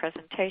make a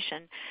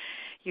presentation,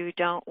 you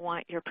don't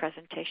want your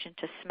presentation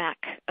to smack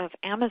of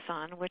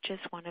Amazon, which is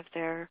one of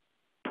their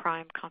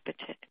prime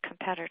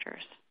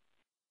competitors.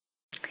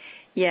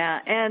 Yeah,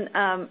 and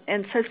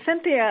so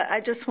Cynthia, I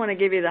just want to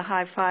give you the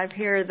high five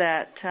here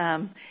that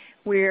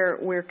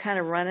we're kind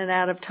of running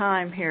out of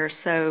time here.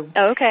 So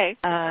okay,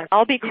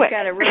 I'll be quick. You've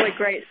got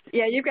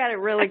a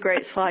really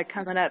great slide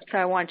coming up, so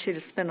I want you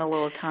to spend a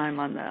little time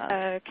on that.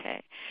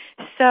 Okay,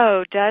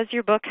 so does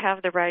your book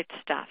have the right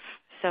stuff?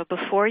 So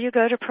before you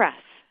go to press,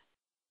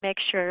 make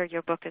sure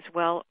your book is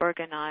well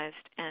organized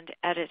and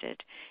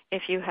edited.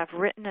 If you have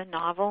written a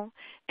novel,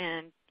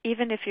 and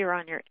even if you're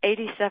on your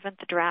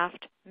 87th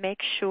draft, make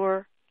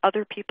sure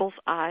other people's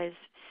eyes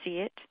see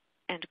it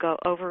and go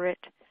over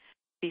it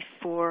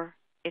before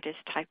it is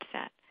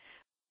typeset.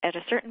 At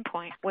a certain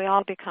point, we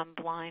all become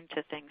blind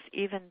to things.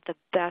 Even the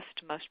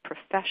best, most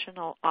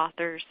professional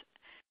authors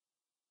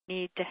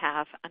need to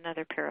have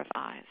another pair of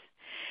eyes.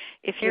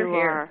 If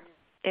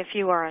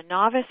you are a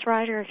novice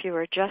writer, if you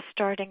are just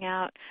starting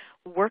out,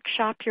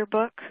 workshop your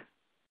book,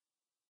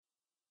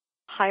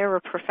 hire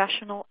a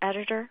professional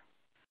editor.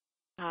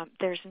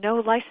 There's no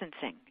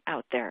licensing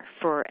out there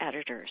for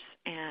editors,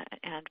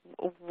 and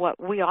what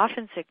we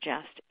often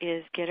suggest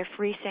is get a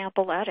free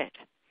sample edit.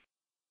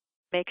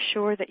 Make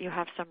sure that you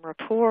have some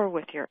rapport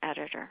with your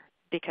editor,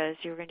 because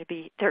they're going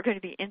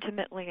to be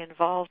intimately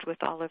involved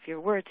with all of your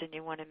words, and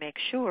you want to make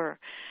sure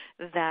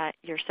that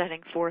you're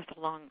setting forth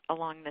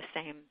along the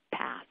same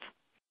path.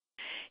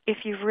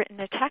 If you've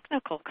written a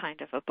technical kind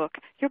of a book,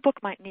 your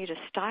book might need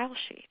a style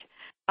sheet.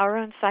 Our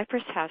own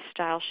Cypress House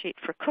style sheet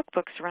for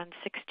cookbooks runs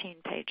 16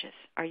 pages.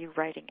 Are you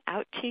writing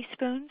out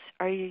teaspoons?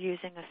 Are you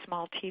using a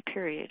small t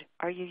period?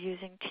 Are you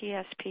using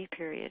TSP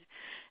period?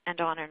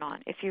 And on and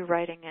on. If you're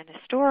writing an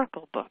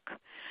historical book,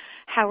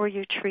 how are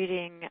you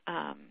treating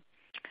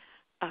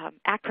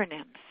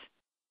acronyms?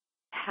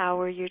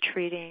 How are you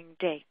treating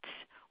dates?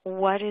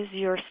 What is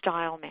your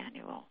style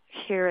manual?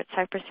 Here at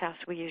Cypress House,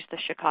 we use the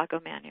Chicago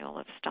Manual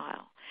of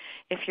Style.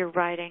 If you're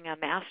writing a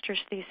master's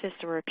thesis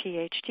or a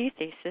PhD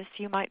thesis,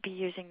 you might be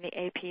using the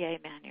APA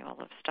Manual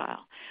of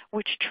Style,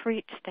 which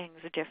treats things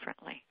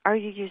differently. Are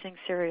you using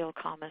serial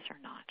commas or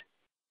not?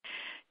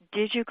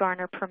 Did you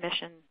garner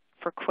permission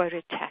for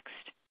quoted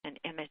text and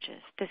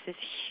images? This is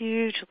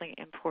hugely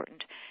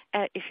important.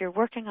 If you're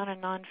working on a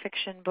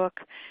nonfiction book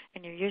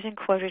and you're using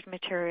quoted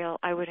material,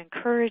 I would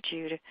encourage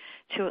you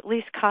to at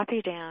least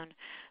copy down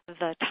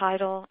the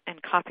title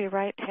and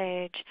copyright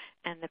page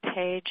and the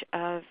page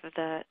of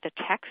the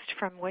text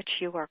from which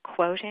you are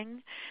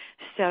quoting,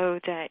 so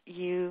that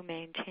you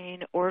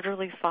maintain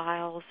orderly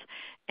files,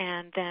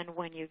 and then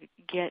when you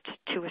get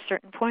to a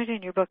certain point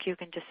in your book, you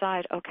can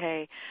decide,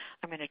 okay,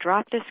 I'm going to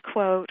drop this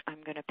quote,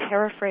 I'm going to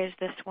paraphrase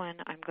this one,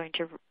 I'm going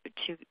to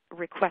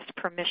request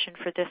permission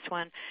for this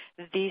one.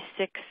 These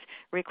 6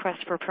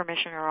 requests for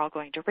permission are all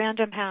going to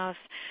Random House.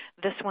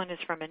 This one is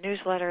from a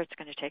newsletter. It's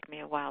going to take me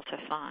a while to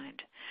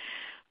find.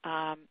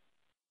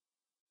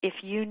 If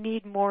you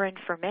need more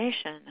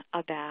information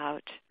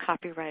about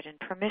copyright and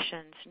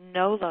permissions,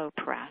 Nolo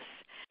Press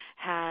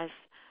has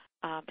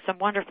some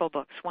wonderful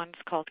books. One's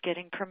called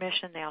Getting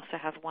Permission. They also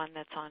have one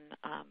that's on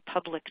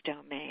public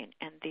domain,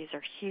 and these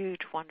are huge,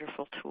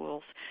 wonderful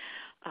tools.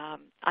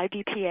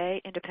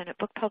 IBPA, Independent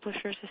Book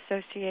Publishers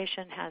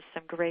Association, has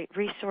some great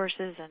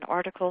resources and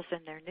articles in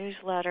their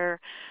newsletter.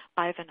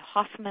 Ivan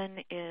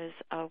Hoffman is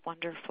a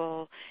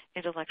wonderful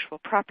intellectual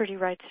property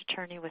rights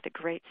attorney with a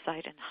great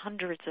site and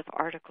hundreds of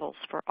articles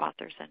for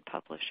authors and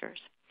publishers.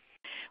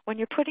 When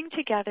you're putting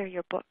together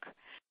your book,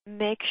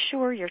 make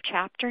sure your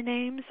chapter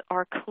names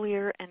are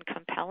clear and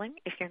compelling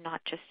if you're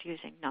not just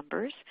using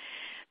numbers.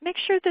 Make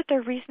sure that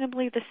they're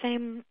reasonably the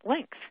same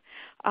length.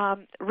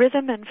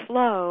 Rhythm and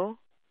flow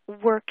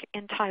work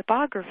in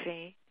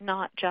typography,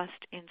 not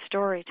just in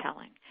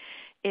storytelling.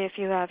 If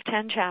you have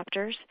 10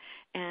 chapters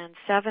and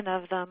 7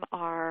 of them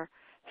are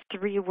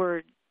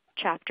 3-word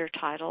chapter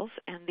titles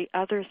and the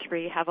other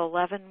 3 have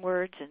 11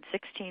 words and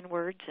 16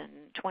 words and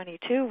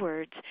 22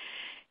 words,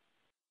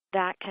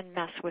 that can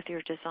mess with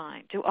your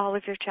design. Do all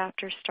of your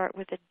chapters start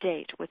with a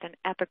date, with an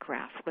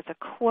epigraph, with a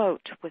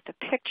quote, with a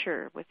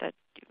picture, with a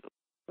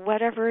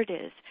whatever it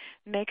is?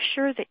 Make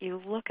sure that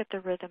you look at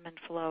the rhythm and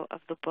flow of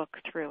the book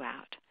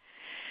throughout.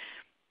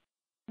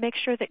 Make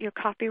sure that your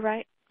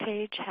copyright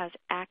page has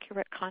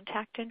accurate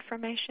contact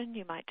information.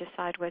 You might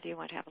decide whether you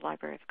want to have a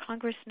Library of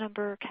Congress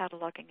number,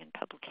 cataloging and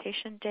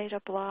publication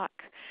data block.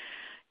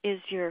 Is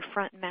your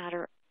front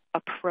matter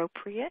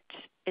appropriate?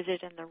 Is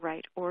it in the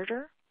right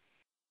order?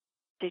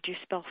 Did you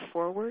spell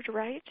forward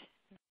right?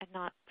 And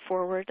not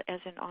forward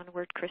as in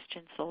onward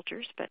Christian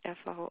soldiers, but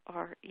F-O-R-E-W-O-R-D.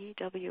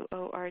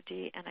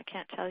 And I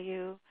can't tell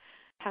you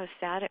how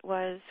sad it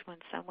was when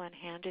someone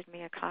handed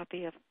me a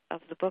copy of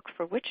the book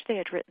for which they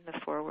had written the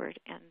foreword,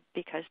 and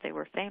because they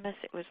were famous,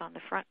 it was on the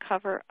front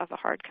cover of a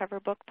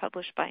hardcover book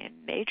published by a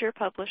major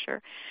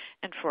publisher,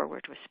 and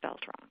foreword was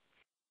spelled wrong.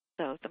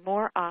 So the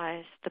more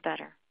eyes, the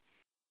better.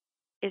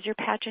 Is your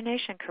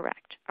pagination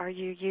correct? Are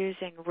you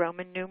using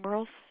Roman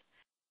numerals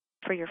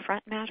for your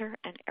front matter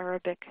and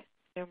Arabic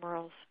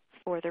numerals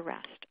for the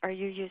rest? Are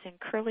you using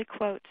curly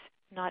quotes,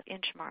 not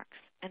inch marks?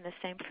 And the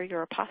same for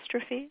your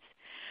apostrophes.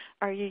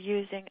 Are you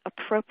using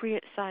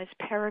appropriate size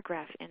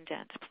paragraph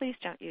indents? Please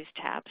don't use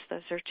tabs.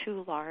 Those are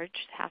too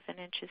large. Half an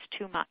inch is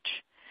too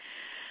much.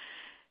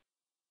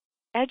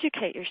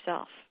 Educate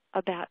yourself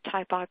about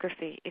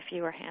typography if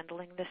you are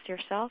handling this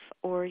yourself,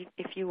 or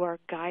if you are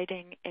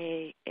guiding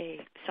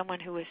someone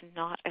who is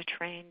not a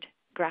trained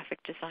graphic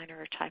designer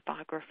or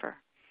typographer.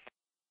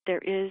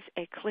 There is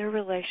a clear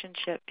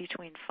relationship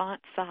between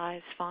font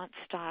size, font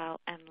style,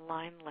 and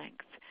line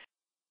length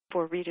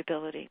for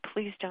readability.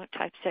 Please don't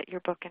typeset your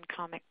book in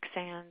Comic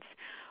Sans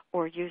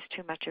or use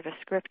too much of a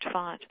script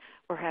font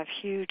or have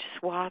huge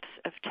swaths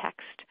of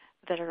text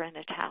that are in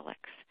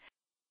italics.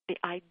 The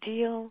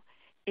ideal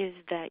is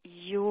that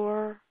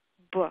your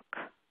book,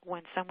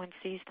 when someone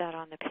sees that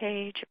on the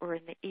page or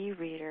in the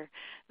e-reader,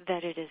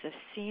 that it is a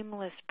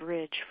seamless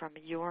bridge from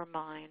your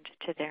mind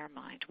to their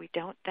mind. We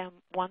don't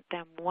want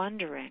them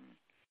wondering,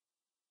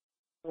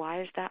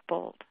 why is that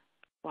bold?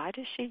 Why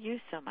does she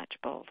use so much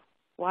bold?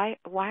 Why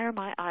are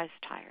my eyes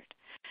tired?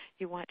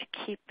 You want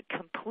to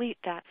complete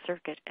that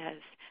circuit as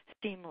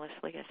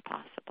seamlessly as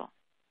possible.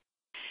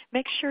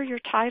 Make sure your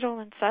title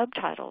and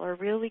subtitle are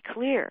really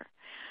clear.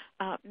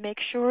 Make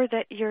sure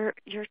that your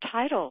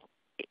title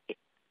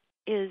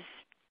is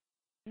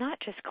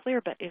not just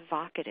clear but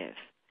evocative,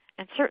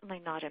 and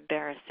certainly not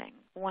embarrassing.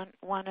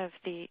 One of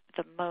the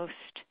most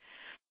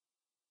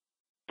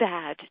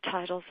sad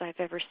titles I've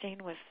ever seen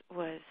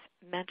was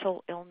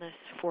Mental Illness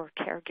for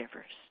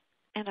Caregivers.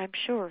 And I'm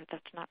sure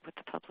that's not what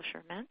the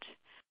publisher meant,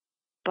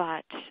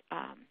 but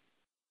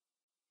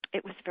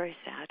it was very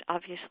sad.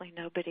 Obviously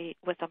nobody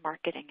with a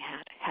marketing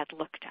hat had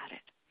looked at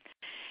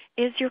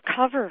it. Is your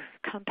cover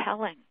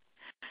compelling?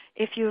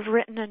 If you've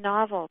written a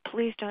novel,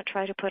 please don't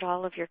try to put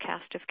all of your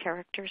cast of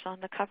characters on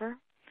the cover.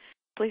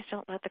 Please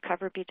don't let the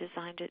cover be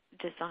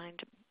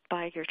designed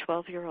by your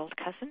 12-year-old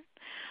cousin.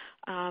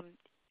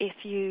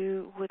 If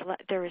you would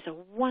there is a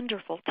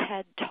wonderful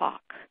TED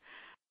Talk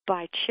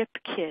by Chip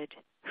Kidd,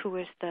 who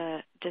is the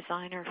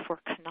designer for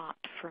Knot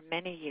for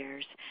many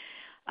years.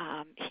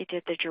 He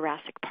did the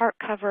Jurassic Park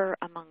cover,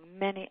 among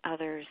many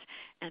others,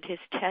 and his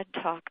TED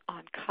Talk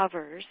on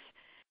covers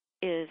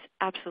is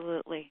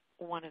absolutely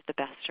one of the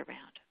best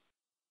around.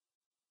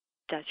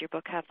 Does your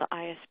book have the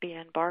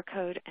ISBN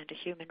barcode and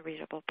a human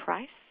readable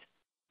price?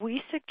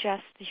 We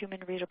suggest the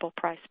human readable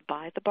price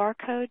by the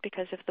barcode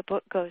because if the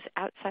book goes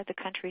outside the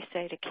country,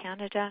 say to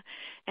Canada,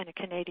 and a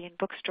Canadian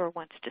bookstore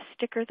wants to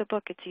sticker the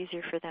book, it's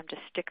easier for them to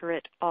sticker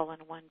it all in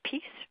one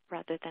piece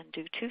rather than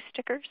do 2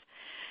 stickers.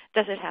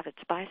 Does it have its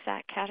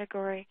BISAC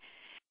category?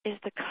 Is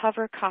the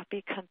cover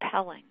copy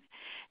compelling?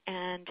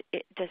 And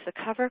does the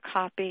cover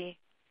copy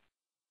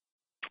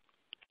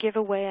give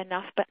away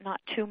enough but not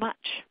too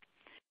much?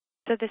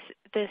 So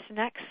this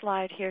next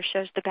slide here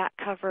shows the back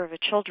cover of a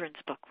children's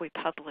book we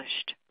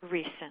published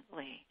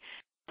recently.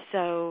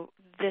 So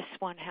this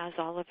one has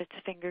all of its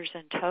fingers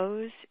and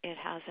toes. It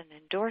has an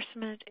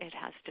endorsement. It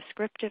has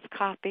descriptive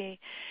copy.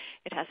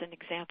 It has an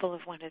example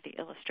of one of the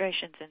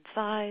illustrations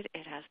inside.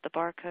 It has the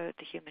barcode,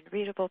 the human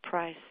readable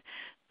price,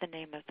 the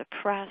name of the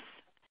press.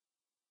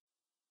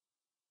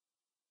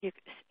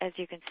 As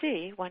you can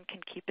see, one can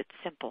keep it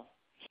simple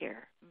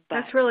here.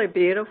 But that's really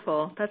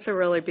beautiful. That's a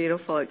really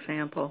beautiful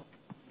example.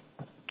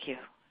 thank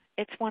you.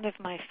 It's one of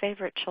my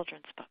favorite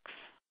children's books.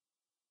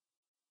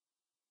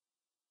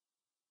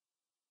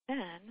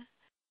 Then,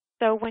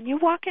 so when you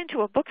walk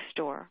into a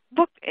bookstore,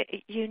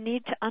 you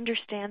need to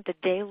understand the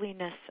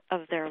dailiness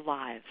of their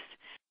lives.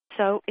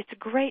 So it's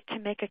great to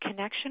make a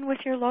connection with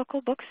your local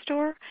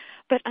bookstore,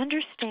 but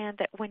understand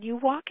that when you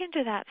walk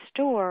into that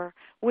store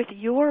with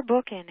your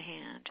book in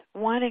hand,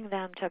 wanting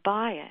them to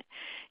buy it,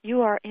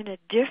 you are in a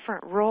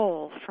different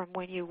role from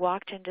when you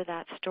walked into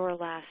that store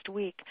last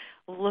week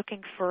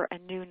looking for a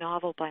new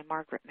novel by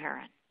Margaret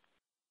Meron.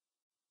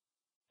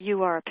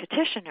 You are a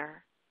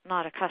petitioner,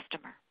 not a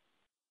customer.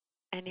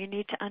 And you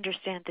need to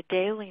understand the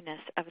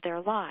dailiness of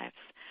their lives.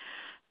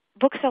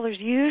 Booksellers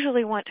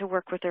usually want to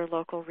work with their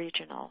local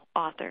regional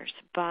authors,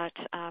 but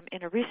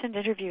in a recent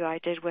interview I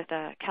did with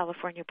a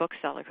California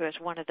bookseller who has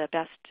one of the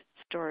best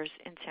stores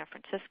in San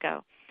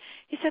Francisco,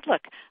 he said,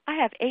 look, I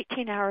have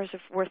 18 hours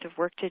worth of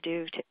work to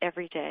do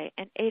every day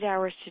and 8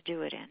 hours to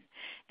do it in.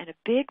 And a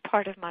big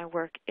part of my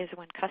work is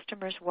when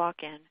customers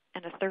walk in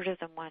and a third of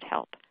them want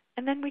help.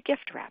 And then we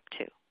gift wrap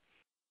too.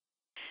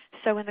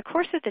 So in the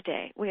course of the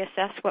day, we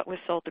assess what was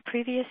sold the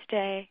previous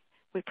day.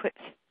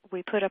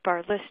 We put up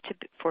our list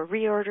for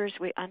reorders.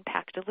 We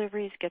unpack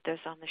deliveries, get those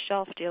on the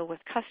shelf, deal with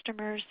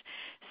customers.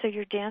 So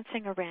you're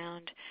dancing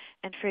around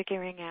and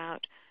figuring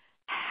out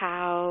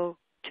how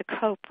to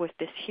cope with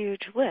this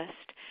huge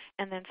list.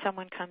 And then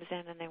someone comes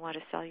in and they want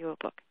to sell you a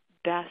book.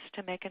 Best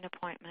to make an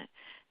appointment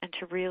and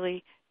to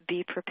really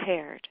be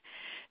prepared.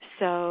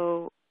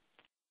 So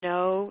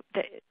know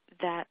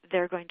that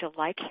they're going to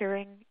like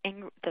hearing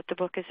that the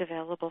book is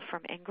available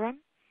from Ingram.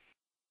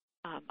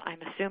 I'm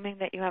assuming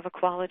that you have a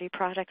quality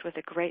product with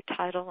a great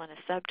title and a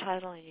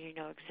subtitle and you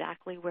know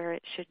exactly where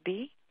it should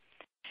be.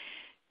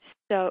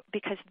 So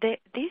because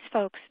these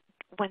folks,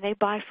 when they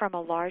buy from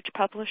a large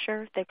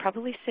publisher, they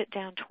probably sit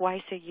down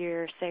twice a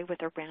year, say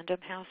with a Random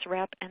House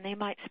rep, and they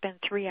might spend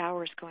 3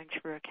 hours going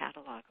through a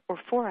catalog or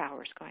 4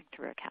 hours going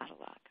through a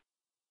catalog.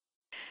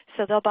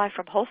 So they'll buy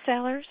from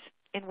wholesalers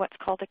in what's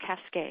called a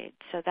cascade.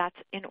 So that's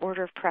in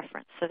order of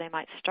preference. So they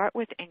might start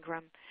with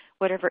Ingram.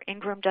 Whatever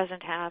Ingram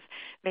doesn't have,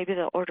 maybe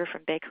they'll order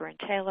from Baker and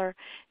Taylor.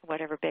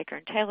 Whatever Baker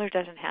and Taylor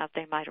doesn't have,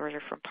 they might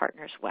order from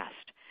Partners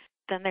West.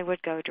 Then they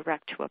would go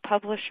direct to a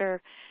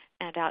publisher,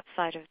 and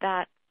outside of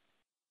that,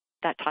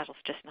 that title's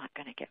just not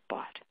going to get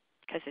bought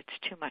because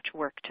it's too much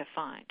work to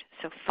find.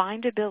 So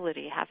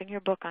findability, having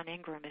your book on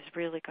Ingram is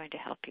really going to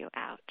help you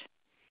out.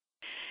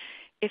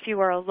 If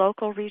you are a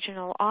local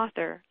regional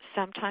author,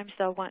 sometimes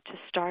they'll want to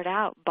start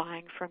out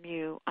buying from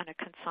you on a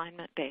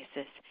consignment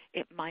basis.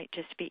 It might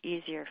just be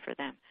easier for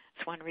them.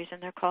 It's one reason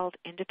they're called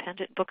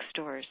independent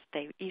bookstores.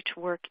 They each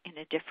work in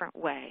a different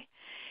way.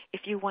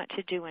 If you want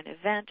to do an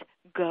event,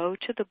 go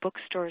to the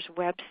bookstore's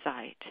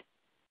website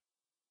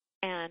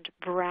and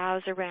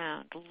browse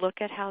around.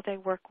 Look at how they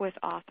work with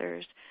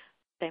authors.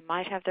 They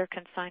might have their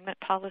consignment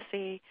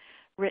policy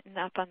written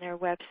up on their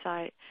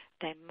website.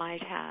 They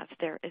might have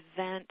their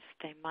events.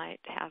 They might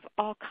have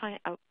all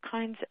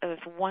kinds of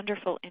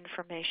wonderful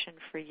information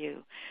for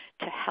you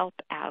to help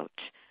out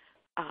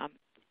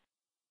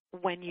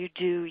when you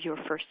do your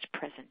first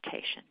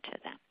presentation to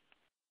them.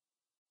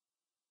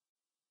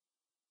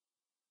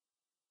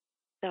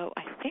 So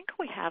I think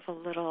we have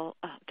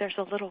there's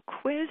a little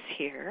quiz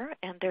here,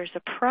 and there's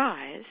a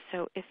prize.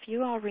 So if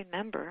you all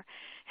remember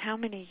how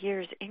many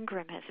years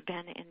Ingram has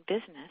been in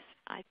business,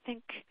 I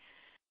think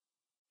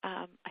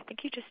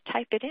you just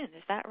type it in.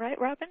 Is that right,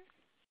 Robin?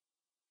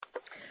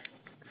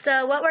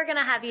 So what we're going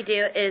to have you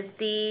do is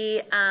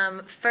the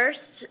first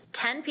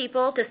 10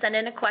 people to send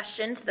in a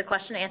question to the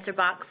question and answer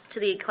box to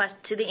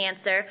the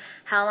answer,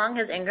 how long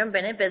has Ingram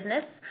been in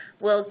business,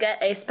 will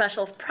get a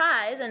special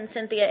prize. And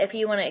Cynthia, if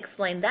you want to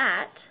explain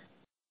that.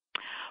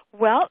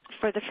 Well,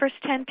 for the first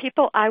 10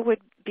 people, I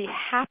would be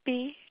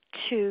happy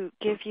to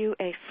give you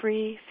a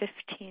free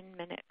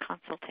 15-minute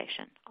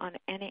consultation on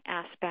any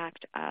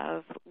aspect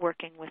of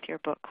working with your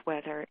book,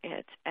 whether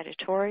it's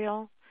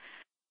editorial,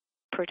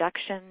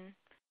 production,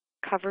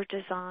 cover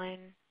design,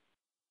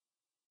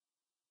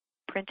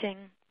 printing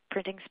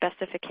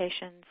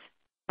specifications,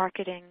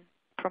 marketing,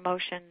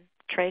 promotion,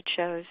 trade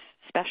shows,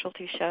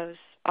 specialty shows,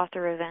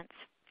 author events.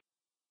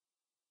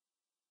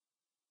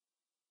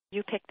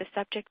 You pick the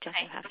subject and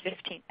you have 15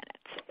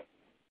 minutes.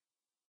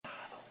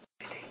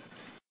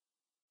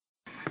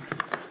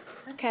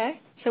 Okay,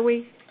 so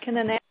we can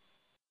announce.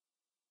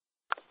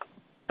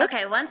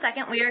 Okay, 1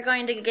 second. We are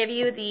going to give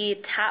you the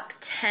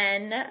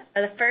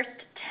the first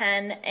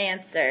 10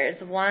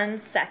 answers.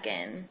 1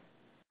 second.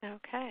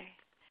 Okay.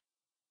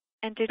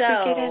 And did we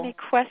get any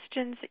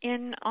questions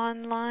in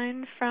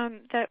online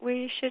that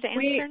we should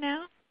answer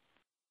now?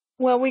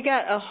 Well, we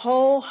got a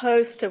whole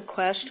host of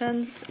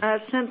questions,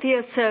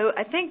 Cynthia, so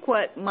I think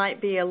what might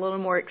be a little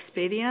more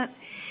expedient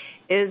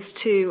is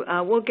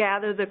we'll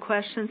gather the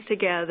questions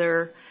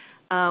together.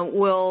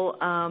 We'll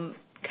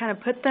kind of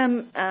put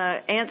them,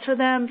 answer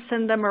them,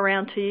 send them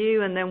around to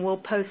you, and then we'll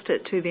post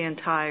it to the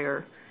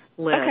entire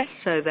list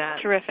so that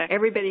Terrific.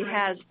 everybody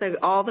has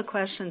all the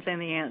questions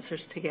and the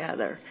answers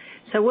together.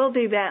 So we'll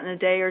do that in a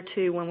day or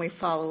two when we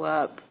follow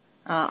up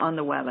on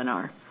the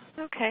webinar.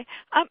 Okay.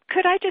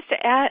 Could I just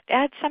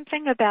add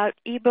something about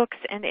ebooks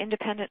and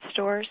independent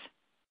stores?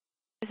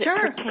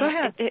 Sure, go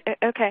ahead.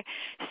 Okay.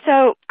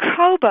 So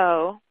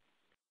Kobo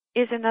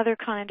is another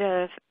kind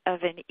of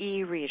an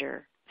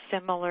e-reader,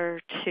 similar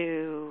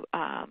to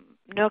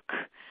Nook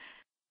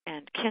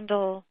and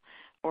Kindle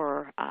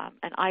or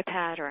an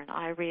iPad or an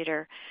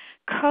iReader.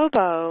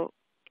 Kobo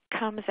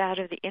comes out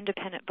of the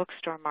independent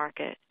bookstore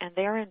market, and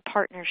they're in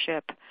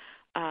partnership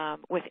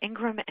with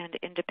Ingram and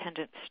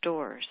independent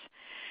stores.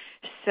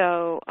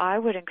 So I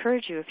would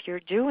encourage you, if you're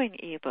doing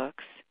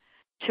ebooks,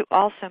 to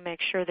also make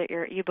sure that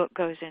your ebook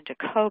goes into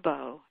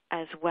Kobo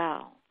as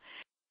well.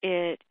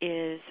 It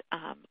is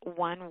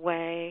one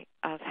way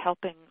of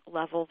helping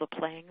level the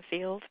playing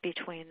field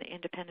between the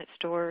independent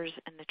stores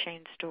and the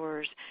chain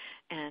stores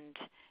and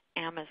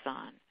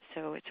Amazon.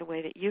 So it's a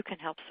way that you can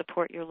help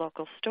support your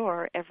local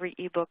store. Every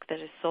ebook that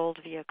is sold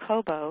via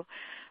Kobo,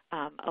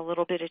 a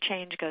little bit of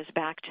change goes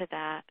back to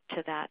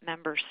that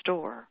member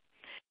store.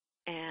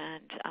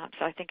 And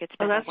so I think it's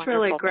been a wonderful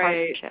really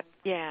great. partnership.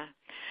 Yeah.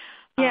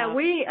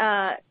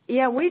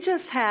 We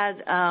just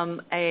had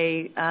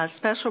a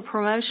special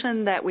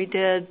promotion that we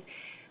did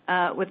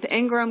with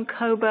Ingram,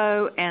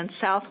 Kobo, and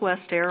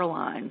Southwest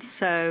Airlines.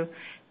 So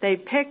they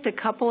picked a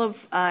couple of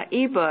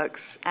ebooks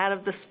out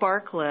of the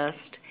Spark list,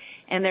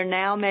 and they're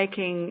now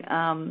making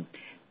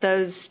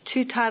those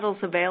 2 titles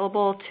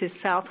available to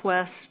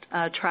Southwest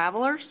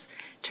travelers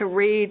to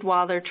read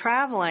while they're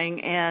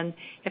traveling. And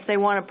if they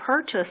want to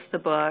purchase the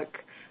book,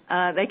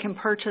 they can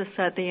purchase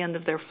at the end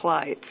of their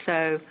flight.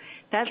 So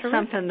that's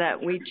something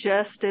that we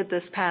just did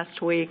this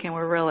past week, and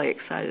we're really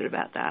excited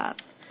about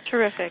that.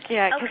 Terrific.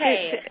 Yeah,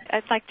 because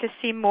I'd like to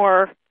see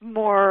more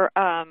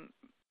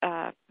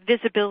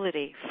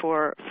visibility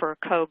for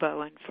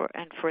Kobo and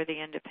for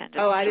the independent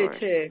stores. I do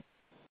too.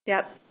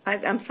 Yep.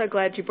 I'm so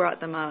glad you brought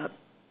them up.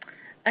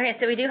 Okay,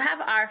 so we do have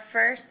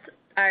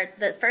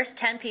the first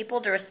 10 people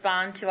to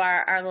respond to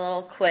our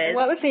little quiz.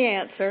 What was the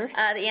answer?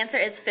 The answer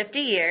is 50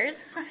 years.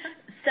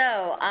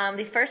 So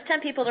the first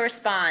 10 people to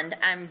respond,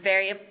 I'm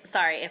very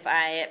sorry if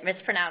I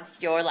mispronounced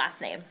your last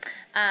name.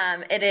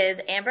 It is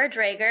Amber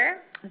Drager,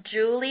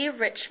 Julie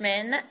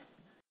Richmond,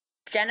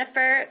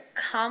 Jennifer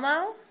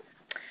Como,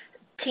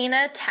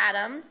 Tina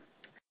Tatum,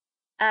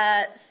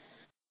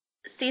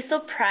 Cecil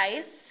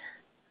Price,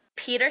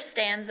 Peter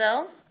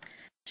Stanzel,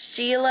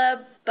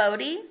 Sheila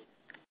Bodie,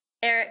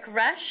 Eric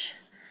Rush,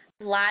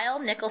 Lyle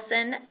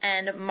Nicholson,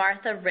 and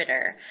Martha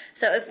Ritter.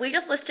 So if we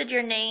just listed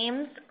your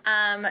names,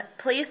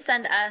 please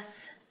send us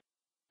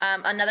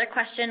another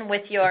question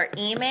with your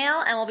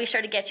email, and we'll be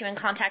sure to get you in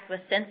contact with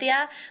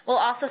Cynthia. We'll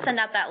also send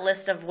out that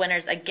list of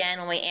winners again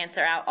when we answer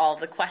out all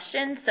the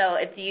questions. So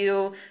if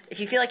you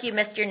feel like you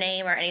missed your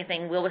name or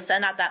anything, we'll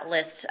send out that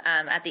list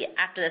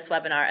after this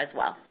webinar as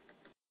well.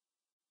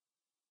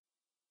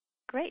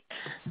 Great.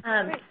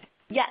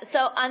 Yeah, so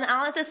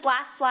on this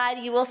last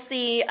slide, you will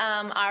see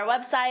our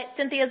website,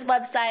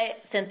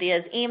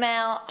 Cynthia's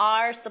email,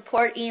 our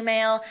support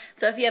email.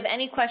 So if you have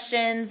any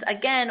questions,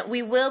 again,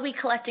 we will be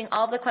collecting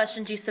all the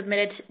questions you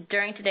submitted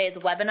during today's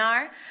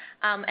webinar,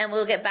 and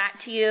we'll get back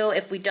to you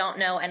if we don't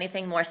know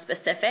anything more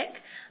specific.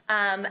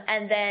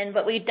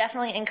 But we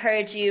definitely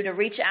encourage you to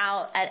reach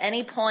out at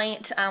any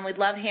point. We'd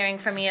love hearing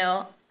from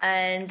you,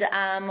 and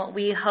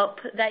we hope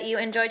that you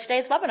enjoyed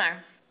today's webinar.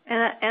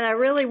 And I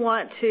really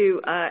want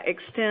to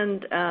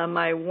extend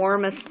my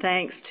warmest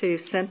thanks to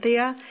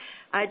Cynthia.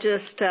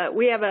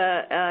 We have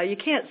you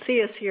can't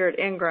see us here at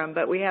Ingram,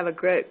 but we have a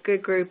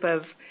good group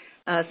of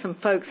some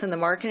folks in the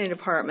marketing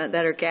department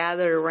that are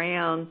gathered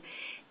around.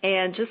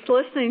 And just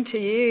listening to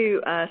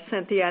you,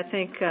 Cynthia, I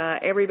think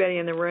everybody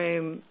in the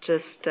room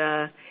just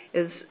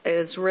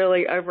is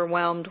really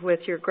overwhelmed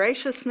with your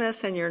graciousness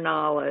and your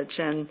knowledge.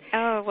 And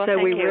so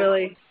thank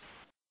you.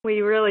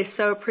 We really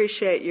so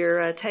appreciate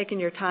your taking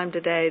your time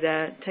today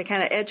to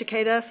kind of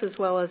educate us as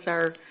well as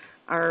our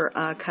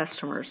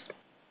customers.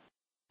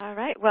 All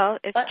right. Well,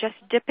 it's just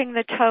dipping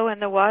the toe in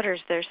the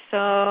waters. There's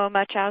so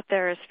much out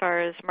there as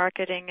far as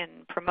marketing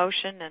and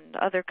promotion and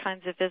other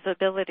kinds of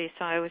visibility.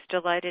 So I was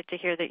delighted to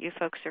hear that you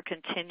folks are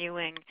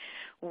continuing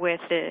with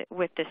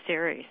the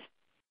series.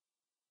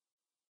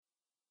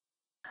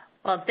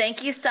 Well,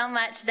 thank you so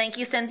much. Thank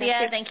you,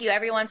 Cynthia. Thank you,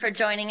 everyone, for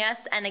joining us.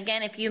 And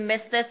again, if you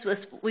missed this,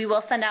 we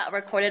will send out a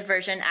recorded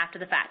version after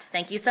the fact.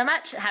 Thank you so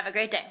much. Have a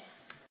great day.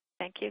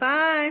 Thank you.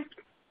 Bye.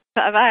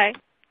 Bye-bye.